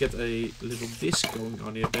actually maybe get a little disc going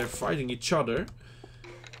on here? They're fighting each other.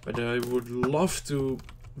 But I would love to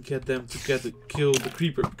get them to kill the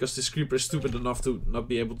creeper, because this creeper is stupid enough to not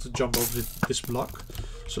be able to jump over this block.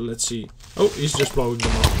 So let's see. Oh, he's just blowing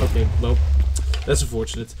them up. Okay, well, that's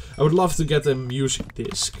unfortunate. I would love to get a music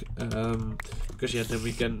disc, because yeah, then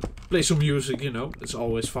we can play some music, you know, it's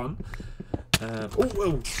always fun.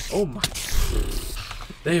 Oh my,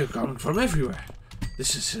 they are coming from everywhere.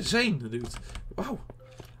 This is insane, dude. Wow.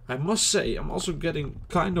 I must say, I'm also getting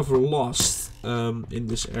kind of lost in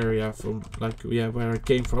this area from, like, yeah, where I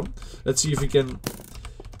came from. Let's see if we can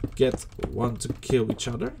get one to kill each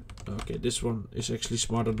other. Okay, this one is actually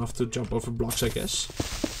smart enough to jump over blocks, I guess.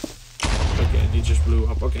 Okay, and he just blew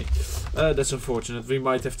up. Okay, that's unfortunate. We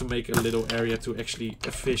might have to make a little area to actually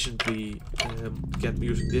efficiently get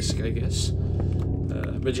music disc, I guess.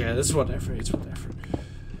 But yeah, that's whatever. It's whatever.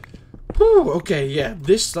 Whew, okay, yeah,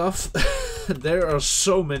 this stuff. There are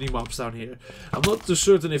so many mobs down here. I'm not too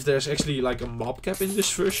certain if there's actually like a mob cap in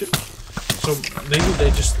this version. So maybe they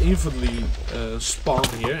just infinitely spawn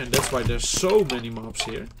here, and that's why there's so many mobs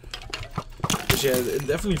here. Because yeah, it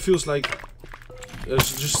definitely feels like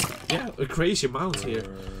there's just, yeah, a crazy amount here.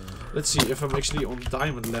 Let's see if I'm actually on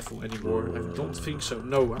diamond level anymore. I don't think so.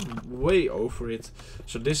 No, I'm way over it.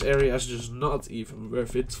 So this area is just not even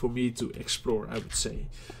worth it for me to explore, I would say.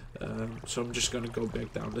 So I'm just gonna go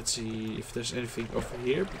back down. Let's see if there's anything over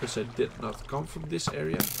here, because I did not come from this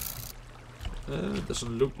area.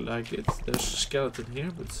 Doesn't look like it. There's a skeleton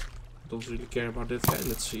here, but I don't really care about that guy.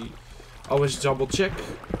 Let's see. Always double check.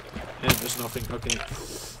 And there's nothing. Okay.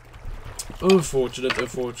 Unfortunate,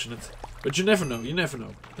 unfortunate. But you never know, you never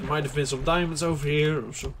know. There might have been some diamonds over here,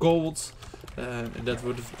 or some gold. And that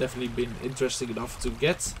would have definitely been interesting enough to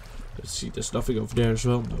get. Let's see, there's nothing over there as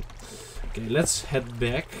well. No. Okay, let's head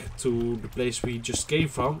back to the place we just came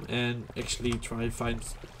from and actually try and find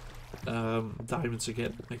diamonds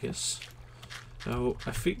again, I guess. Now,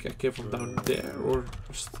 I think I came from down there or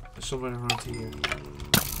somewhere around here.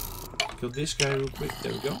 Kill this guy real quick,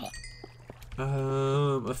 there we go.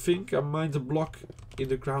 I think I mined a block in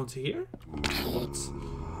the ground here. But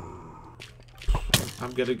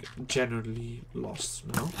I'm getting generally lost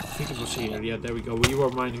now. I think it was here. Yeah, there we go. We were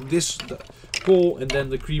mining this coal, and then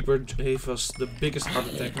the creeper gave us the biggest heart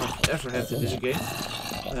attack I've ever had in this game.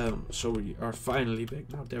 So we are finally back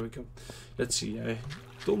now. There we go. Let's see. I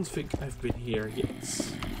don't think I've been here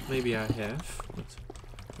yet. Maybe I have, but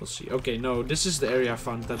we'll see. Okay, no, this is the area I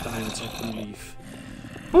found that diamonds, I believe.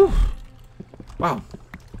 Whew. Wow.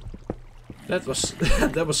 That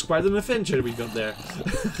was quite an adventure we got there.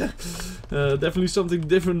 Definitely something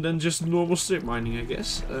different than just normal strip mining, I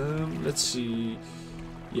guess. Let's see.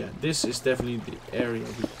 Yeah, this is definitely the area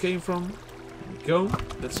we came from. There we go.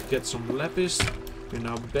 Let's get some lapis. We're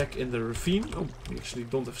now back in the ravine. Oh, we actually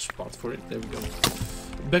don't have a spot for it. There we go.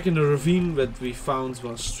 Back in the ravine that we found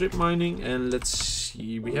was strip mining. And let's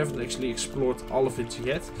see. We haven't actually explored all of it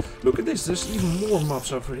yet. Look at this. There's even more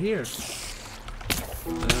mobs over here.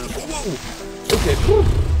 Whoa! Okay. Whew.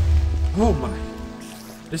 Oh my.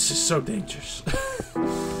 This is so dangerous.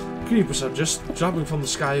 Creepers are just dropping from the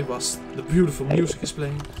sky whilst the beautiful music is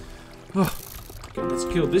playing. Oh, Okay, let's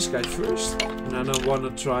kill this guy first. And then I want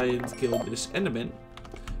to try and kill this Enderman.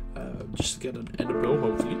 Just to get an Ender Pearl,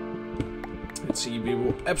 hopefully. Let's see, we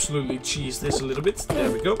will absolutely cheese this a little bit.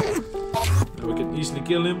 There we go. Now we can easily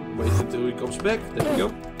kill him. Wait until he comes back. There we go.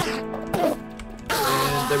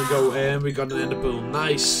 And there we go. And we got an Ender Pearl.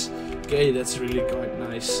 Nice. Okay, that's really quite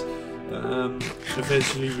nice.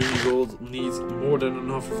 Eventually we will need more than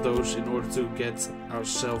enough of those in order to get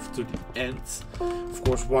ourselves to the end. Of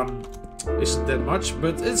course, one isn't that much,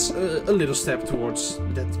 but it's a little step towards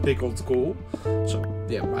that big old goal. So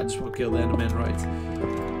yeah, might as well kill the Enderman,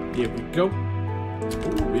 right? Here we go.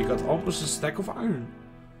 Ooh, we got almost a stack of iron.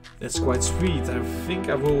 That's quite sweet. I think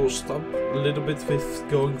I will stop a little bit with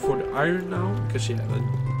going for the iron now, because yeah, I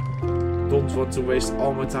don't want to waste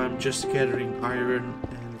all my time just gathering iron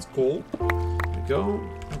and coal. There we go.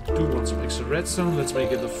 I do want some extra redstone. Let's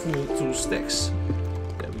make it a full 2 stacks.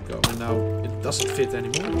 There we go. And now it doesn't fit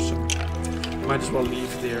anymore, so might as well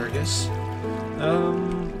leave it there, I guess.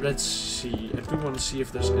 Let's see. I do want to see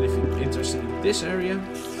if there's anything interesting in this area.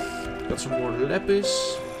 Got some more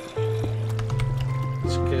lapis.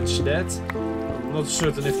 Let's catch that. I'm not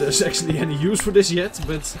certain if there's actually any use for this yet,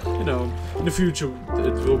 but you know, in the future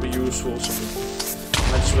it will be useful, so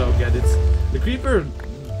might as well get it. The creeper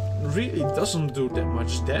really doesn't do that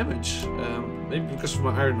much damage. Maybe because of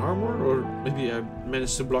my iron armor, or maybe I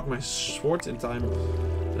managed to block my sword in time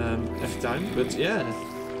every time. But yeah,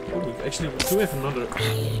 oh, we actually do have another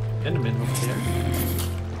Enderman over there.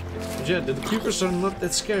 But yeah, the creepers are not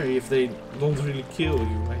that scary if they don't really kill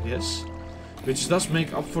you, I guess. Which does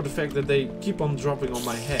make up for the fact that they keep on dropping on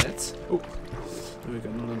my head. Oh, we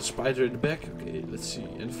got another spider in the back. Okay, let's see.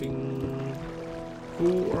 Anything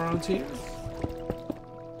cool around here?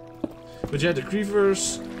 But yeah, the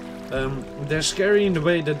creepers, they're scary in the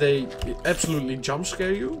way that they absolutely jump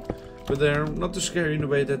scare you. But they're not too scary in the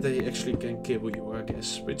way that they actually can kill you, I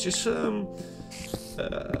guess. Which is,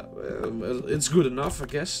 it's good enough, I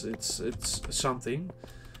guess. It's something.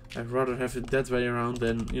 I'd rather have it that way around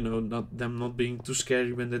than, you know, them not being too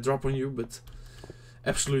scary when they drop on you, but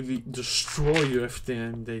absolutely destroy you every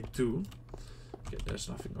time they do. Okay, there's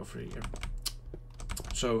nothing over here.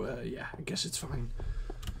 So, yeah, I guess it's fine.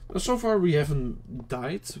 So far we haven't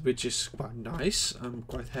died, which is quite nice. I'm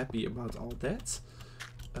quite happy about all that.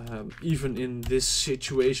 Even in this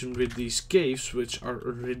situation with these caves, which are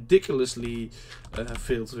ridiculously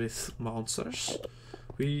filled with monsters,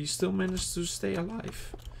 we still managed to stay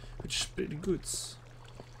alive, which is pretty good.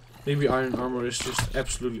 Maybe iron armor is just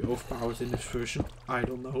absolutely overpowered in this version. I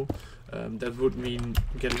don't know. That would mean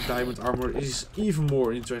getting diamond armor is even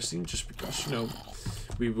more interesting, just because, you know,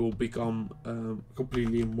 we will become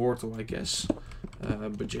completely immortal, I guess.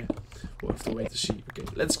 But yeah, we'll have to wait to see. Okay,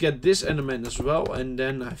 let's get this Enderman as well, and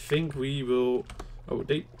then I think we will... Oh,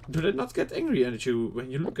 do they not get angry at you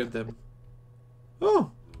when you look at them?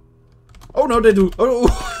 Oh! Oh no, they do! Oh!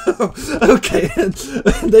 Okay,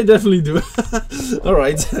 they definitely do.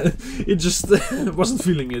 Alright, it just wasn't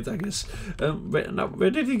feeling it, I guess.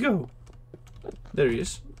 Where did he go? There he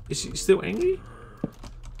is. Is he still angry?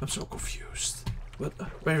 I'm so confused. What?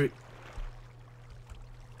 Where? You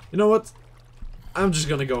know what? I'm just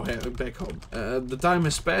gonna go back home. The time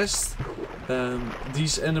has passed.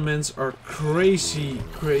 These Endermans are crazy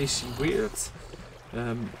weird.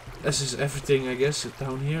 As is everything, I guess,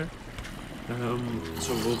 down here.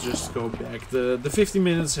 So we'll just go back. The 50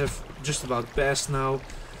 minutes have just about passed now.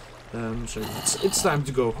 So it's time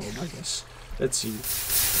to go home, I guess. Let's see.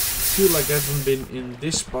 I feel like I haven't been in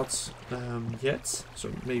this spot yet. So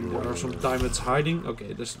maybe there are some diamonds hiding.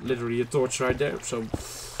 Okay, there's literally a torch right there. So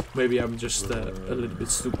maybe I'm just a little bit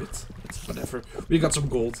stupid. But whatever. We got some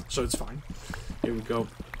gold, so it's fine. Here we go.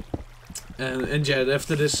 And yeah,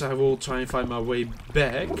 after this I will try and find my way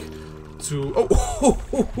back to...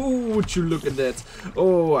 Oh, would you look at that.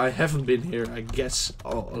 Oh, I haven't been here, I guess,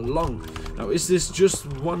 all along. Now, is this just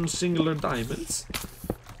one singular diamond?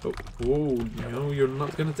 Oh, no, you're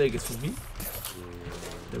not gonna take it from me.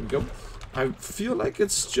 There we go. I feel like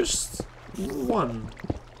it's just one.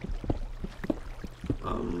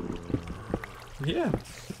 Yeah.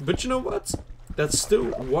 But you know what? That's still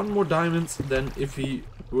one more diamond than if he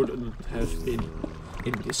wouldn't have been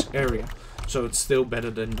in this area. So it's still better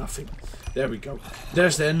than nothing. There we go.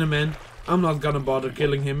 There's the Enderman. I'm not gonna bother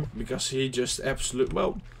killing him because he just absolutely...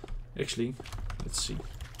 Well, actually, let's see.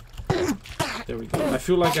 There we go. I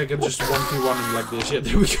feel like I can just 1v1 him like this. Yeah,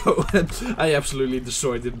 there we go. I absolutely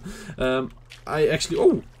destroyed him. I actually...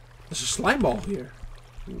 Oh! There's a slime ball here.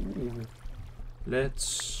 Ooh.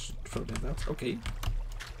 Let's throw that out. Okay.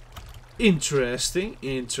 Interesting.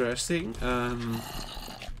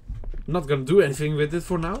 not gonna do anything with it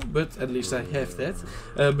for now, but at least I have that.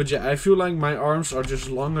 But yeah, I feel like my arms are just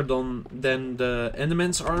longer than the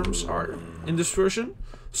Enderman's arms are in this version.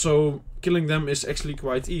 So killing them is actually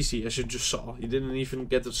quite easy, as you just saw. You didn't even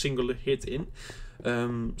get a single hit in.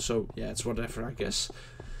 So yeah, it's whatever, I guess.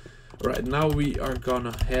 Right, now we are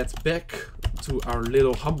gonna head back to our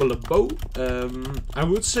little humble abode. I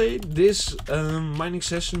would say this mining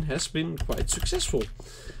session has been quite successful.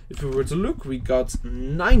 If we were to look, we got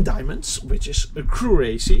 9 diamonds, which is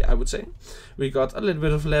crazy, I would say. We got a little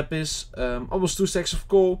bit of lapis, almost 2 stacks of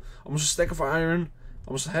coal, almost a stack of iron,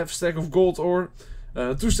 almost a half stack of gold ore,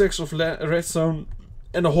 2 stacks of redstone,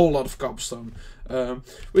 and a whole lot of cobblestone.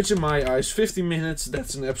 Which in my eyes, 15 minutes,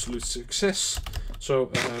 that's an absolute success.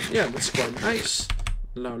 So yeah, that's quite nice.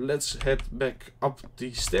 Now let's head back up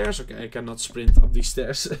these stairs. Okay, I cannot sprint up these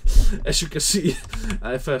stairs. As you can see,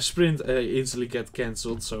 if I sprint, I easily get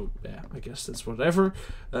cancelled. So yeah, I guess that's whatever.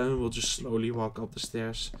 We'll just slowly walk up the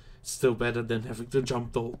stairs. It's still better than having to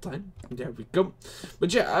jump the whole time. There we go.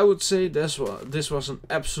 But yeah, I would say this was an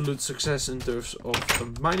absolute success in terms of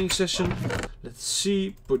a mining session. Let's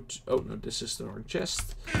see. Oh no, this is the wrong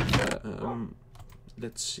chest.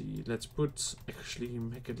 Let's see. Let's actually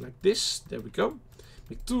make it like this. There we go.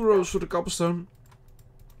 Make 2 rows for the cobblestone.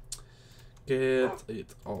 Get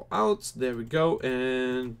it all out. There we go.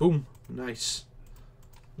 And boom. Nice.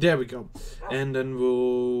 There we go. And then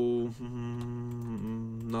we'll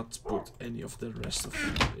not put any of the rest of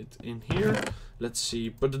it in here. Let's see.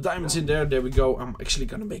 Put the diamonds in there. There we go. I'm actually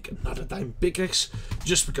gonna make another diamond pickaxe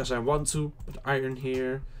just because I want to. Put iron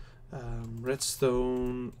here.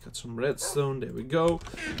 Redstone. Got some redstone. There we go.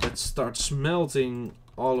 Let's start smelting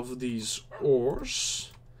all of these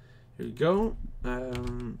ores. Here we go.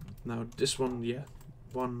 Now this one, yeah,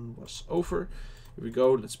 one was over. Here we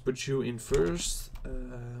go. Let's put you in first.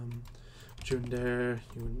 Put you in there.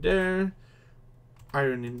 You in there.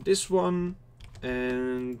 Iron in this one.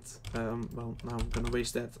 And well, now I'm gonna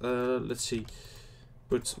waste that. Let's see.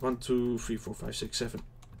 Put 1, 2, 3, 4, 5, 6,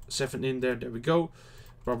 7 in there. There we go.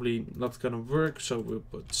 Probably not gonna work, so we'll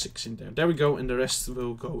put 6 in there. There we go, and the rest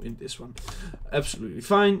will go in this one. Absolutely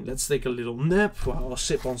fine. Let's take a little nap while I'll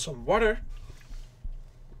sip on some water.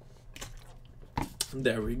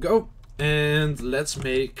 There we go. And let's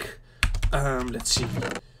make, let's see.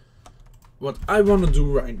 What I want to do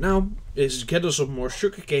right now is gather some more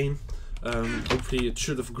sugarcane. Hopefully it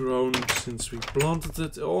should have grown since we planted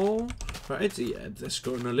it all. Right, yeah, it has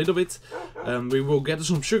grown a little bit. We will gather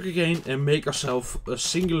some sugarcane and make ourselves a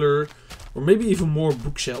singular, or maybe even more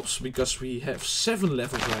bookshelves, because we have 7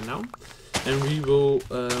 levels right now. And we will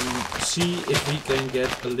see if we can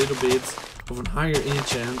get a little bit of a higher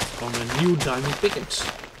enchant on a new diamond pickaxe.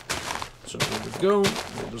 So here we go.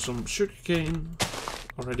 Gather some sugarcane.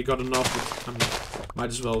 Already got enough, but I mean, might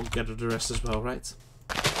as well gather the rest as well, right?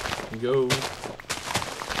 There we go.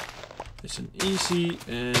 Nice and easy,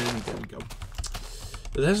 and there we go.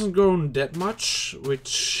 It hasn't grown that much,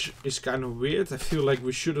 which is kind of weird. I feel like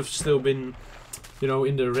we should have still been, you know,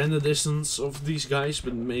 in the render distance of these guys,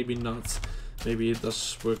 but maybe not. Maybe it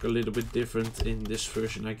does work a little bit different in this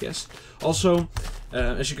version, I guess. Also,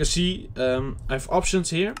 as you can see, I have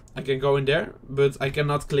options here. I can go in there, but I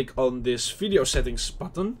cannot click on this video settings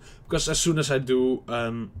button, because as soon as I do,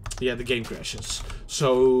 yeah, the game crashes.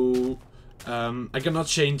 So I cannot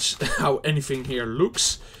change how anything here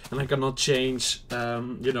looks, and I cannot change,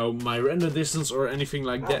 you know, my render distance or anything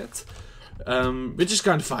like that. Which is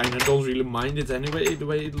kind of fine. I don't really mind it anyway, the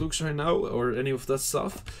way it looks right now, or any of that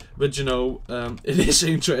stuff. But you know, it is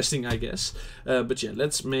interesting, I guess. But yeah,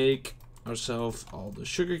 let's make ourselves all the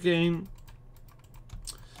sugarcane.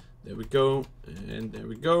 There we go, and there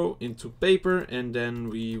we go, into paper, and then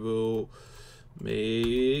we will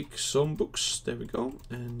make some books. There we go,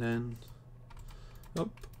 and then up,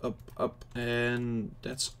 up, up, and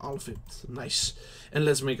that's all of it. Nice. And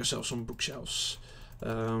let's make ourselves some bookshelves.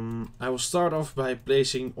 I will start off by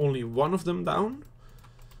placing only one of them down.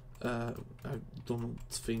 I don't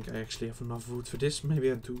think I actually have enough wood for this.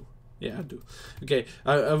 Maybe I do. Yeah, I do. Okay,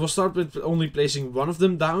 I will start with only placing one of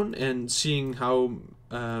them down and seeing how...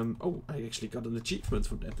 oh, I actually got an achievement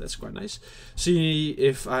for that. That's quite nice. See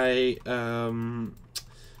if I...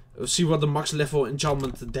 see what the max level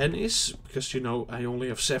enchantment then is. Because, you know, I only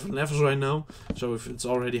have 7 levels right now. So if it's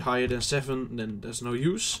already higher than 7, then there's no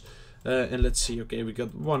use. And let's see, okay, we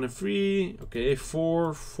got 1 and 3, okay,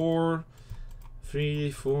 4, 4, 3,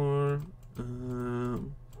 4,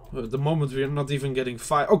 at the moment we are not even getting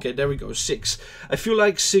 5, okay, there we go, 6. I feel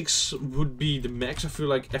like 6 would be the max. I feel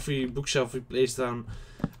like every bookshelf we place down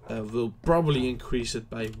will probably increase it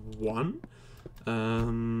by 1.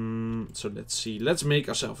 So let's see. Let's make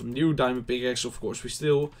ourselves a new diamond pickaxe. Of course, we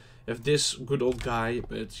still have this good old guy,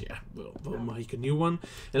 but yeah, we'll make a new one.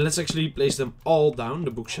 And let's actually place them all down,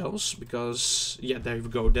 the bookshelves, because yeah, there we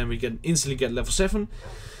go. Then we can instantly get level 7.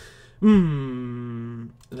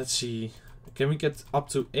 Let's see. Can we get up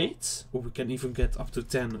to 8? Or we can even get up to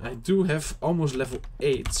 10. I do have almost level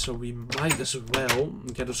 8, so we might as well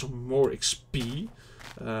get us some more XP.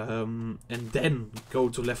 And then go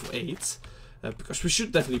to level 8. Because we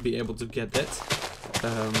should definitely be able to get that.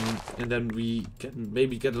 And then we can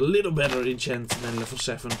maybe get a little better enchant than level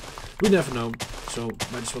 7. We never know. So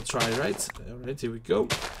might as well try, right? Alright, here we go.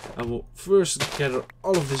 I will first gather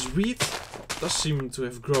all of this wheat. It does seem to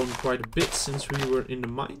have grown quite a bit since we were in the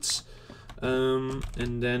mines. And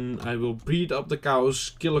then I will breed up the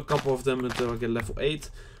cows, kill a couple of them until I get level 8.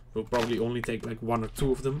 We'll probably only take like 1 or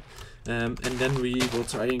 2 of them. And then we will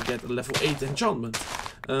try and get a level 8 enchantment.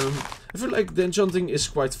 I feel like the enchanting is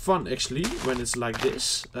quite fun actually when it's like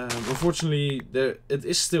this. Unfortunately, it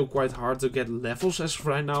is still quite hard to get levels as of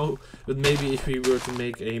right now. But maybe if we were to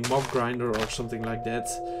make a mob grinder or something like that,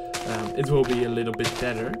 it will be a little bit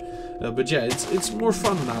better. But yeah, it's more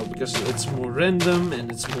fun now because it's more random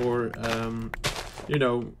and it's more, you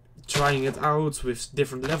know, trying it out with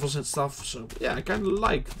different levels and stuff. So yeah, I kind of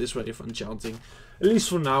like this way of enchanting. At least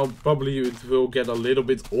for now. Probably it will get a little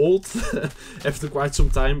bit old after quite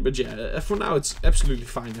some time. But yeah, for now it's absolutely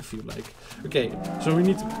fine, I feel like. Okay, so we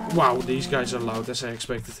need to... Wow, these guys are loud as I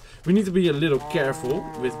expected. We need to be a little careful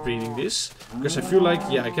with breeding this. Because I feel like,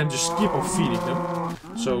 yeah, I can just keep on feeding them.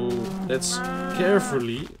 So let's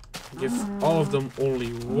carefully give all of them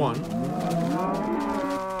only 1.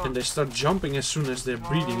 And they start jumping as soon as they're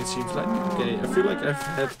breeding, it seems like. Okay, I feel like I've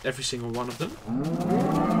had every single one of them.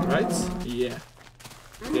 Right? Yeah.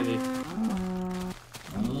 Okay.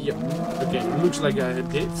 Yep. Okay, looks like I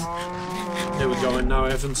did. There we go, and now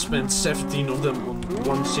I haven't spent 17 of them on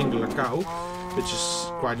one singular cow. Which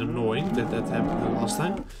is quite annoying that happened the last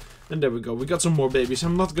time. And there we go, we got some more babies.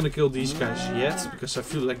 I'm not gonna kill these guys yet, because I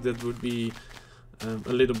feel like that would be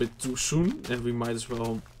a little bit too soon. And we might as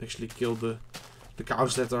well actually kill the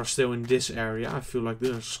cows that are still in this area. I feel like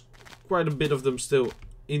there's quite a bit of them still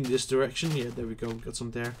in this direction. Yeah, there we go, we got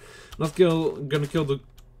some there. Not gonna kill the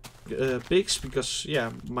pigs, because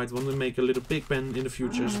yeah, might want to make a little pig pen in the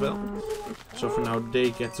future as well. So for now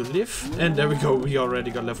they get to live. And there we go, we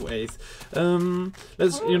already got level 8.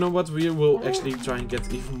 You know what, we will actually try and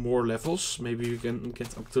get even more levels. Maybe we can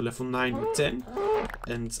get up to level 9 or 10.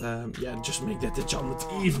 And yeah, just make that enchantment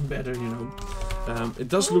even better, you know. It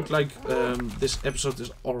does look like this episode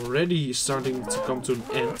is already starting to come to an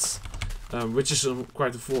end. Which is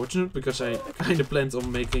quite unfortunate, because I kind of planned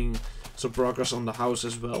on making some progress on the house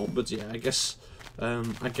as well. But yeah, I guess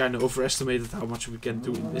I kind of overestimated how much we can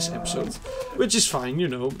do in this episode. Which is fine, you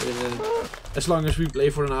know. As long as we play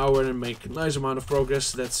for an hour and make a nice amount of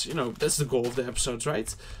progress, that's, you know, that's the goal of the episodes,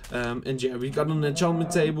 right? And yeah, we got an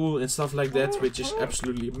enchantment table and stuff like that, which is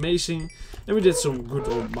absolutely amazing. And we did some good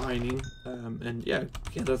old mining. And yeah,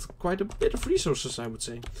 gathered quite a bit of resources, I would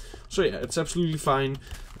say. So yeah, it's absolutely fine.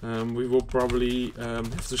 We will probably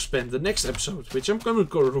have to spend the next episode, which I'm gonna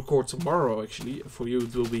go record tomorrow actually. For you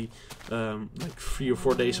it will be like 3 or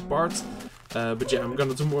 4 days apart. But yeah, I'm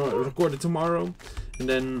gonna record it tomorrow. And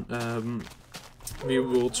then we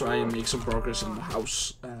will try and make some progress in the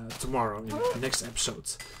house tomorrow in the next episode.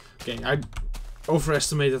 Okay, I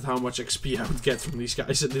overestimated how much XP I would get from these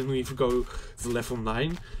guys. I didn't even go to level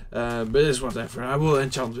 9. But it's whatever. I will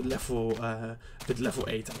enchant with level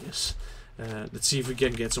 8, I guess. Let's see if we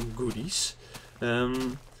can get some goodies.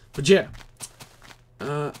 But yeah,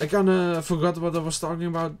 I kinda forgot what I was talking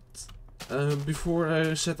about before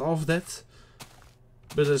I said all of that.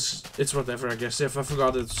 But it's whatever, I guess. If I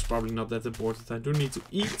forgot it, it's probably not that important. I do need to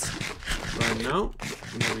eat right now.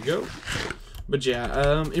 And there we go. But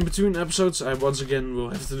yeah, in between episodes I once again will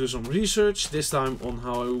have to do some research. This time on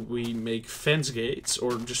how we make fence gates,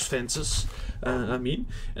 or just fences. I mean,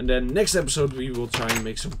 and then next episode we will try and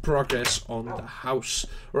make some progress on the house.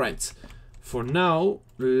 Right, for now,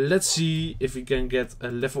 let's see if we can get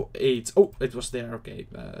a level 8. Oh, it was there, okay,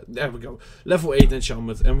 there we go. Level 8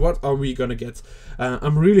 enchantment, and what are we gonna get?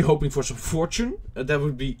 I'm really hoping for some fortune, that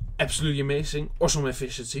would be absolutely amazing, or some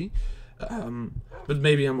efficiency. But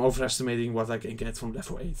maybe I'm overestimating what I can get from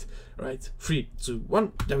level 8. Right, 3, 2,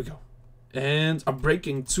 1, there we go. And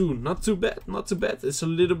Unbreaking 2, not too bad, not too bad. It's a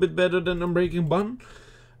little bit better than Unbreaking 1.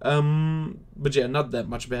 But yeah, not that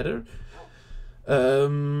much better.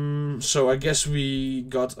 So I guess we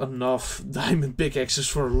got enough diamond pickaxes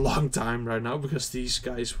for a long time right now, because these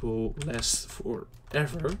guys will last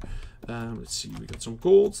forever. Let's see, we got some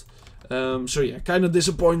gold. So yeah, kind of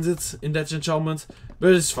disappointed in that enchantment,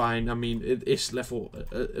 but it's fine. I mean, it is level,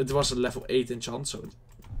 it was a level 8 enchant, so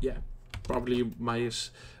yeah, probably my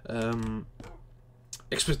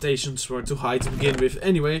expectations were too high to begin with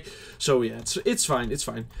anyway. So yeah, it's fine, it's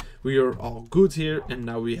fine. We are all good here, and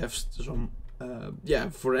now we have some yeah,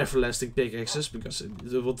 for everlasting pickaxes, because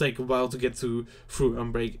it will take a while to get through two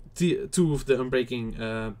of the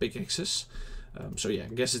unbreaking pickaxes. So yeah,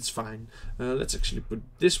 I guess it's fine. Let's actually put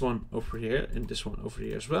this one over here and this one over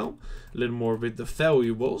here as well. A little more with the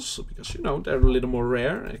valuables, because you know, they're a little more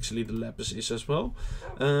rare. Actually, the lapis is as well.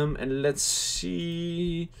 And let's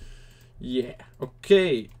see. Yeah,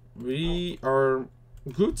 okay, we are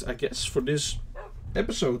good, I guess, for this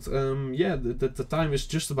episode. Yeah, the time is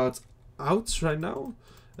just about out right now.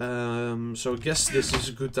 So I guess this is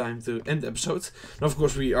a good time to end the episode. Now, of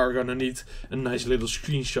course, we are gonna need a nice little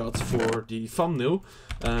screenshot for the thumbnail.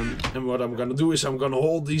 And what I'm gonna do is I'm gonna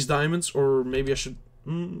hold these diamonds, or maybe I should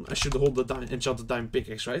hold the enchanted diamond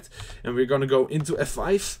pickaxe, right? And we're gonna go into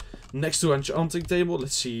F5 next to enchanting table.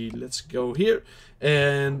 Let's see, let's go here.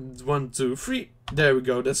 And 1, 2, 3. There we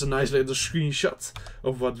go. That's a nice little screenshot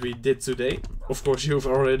of what we did today. Of course, you've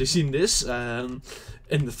already seen this in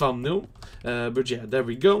the thumbnail. But yeah, there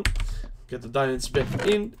we go. Get the diamonds back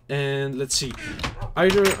in, and let's see.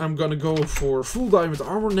 Either I'm gonna go for full diamond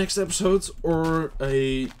armor next episode, or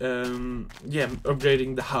a yeah,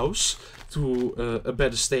 upgrading the house to a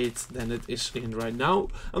better state than it is in right now.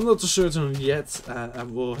 I'm not too certain yet. I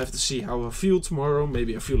will have to see how I feel tomorrow.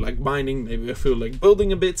 Maybe I feel like mining, maybe I feel like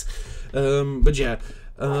building a bit. But yeah,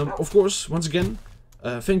 of course, once again,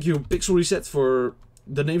 thank you Pixel Reset for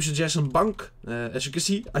the name suggestion Bank. As you can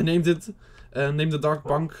see, I named it. Name the dark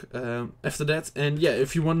Bank after that. And yeah,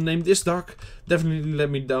 if you want to name this dark, definitely let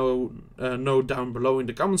me know down below in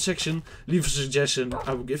the comment section. Leave a suggestion.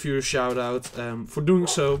 I will give you a shout out for doing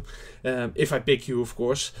so, if I pick you, of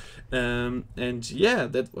course. And yeah,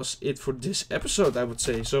 that was it for this episode, I would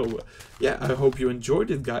say. So yeah, I hope you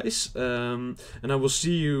enjoyed it, guys. And I will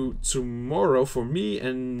see you tomorrow for me,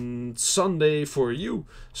 and Sunday for you.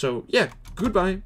 So yeah, goodbye.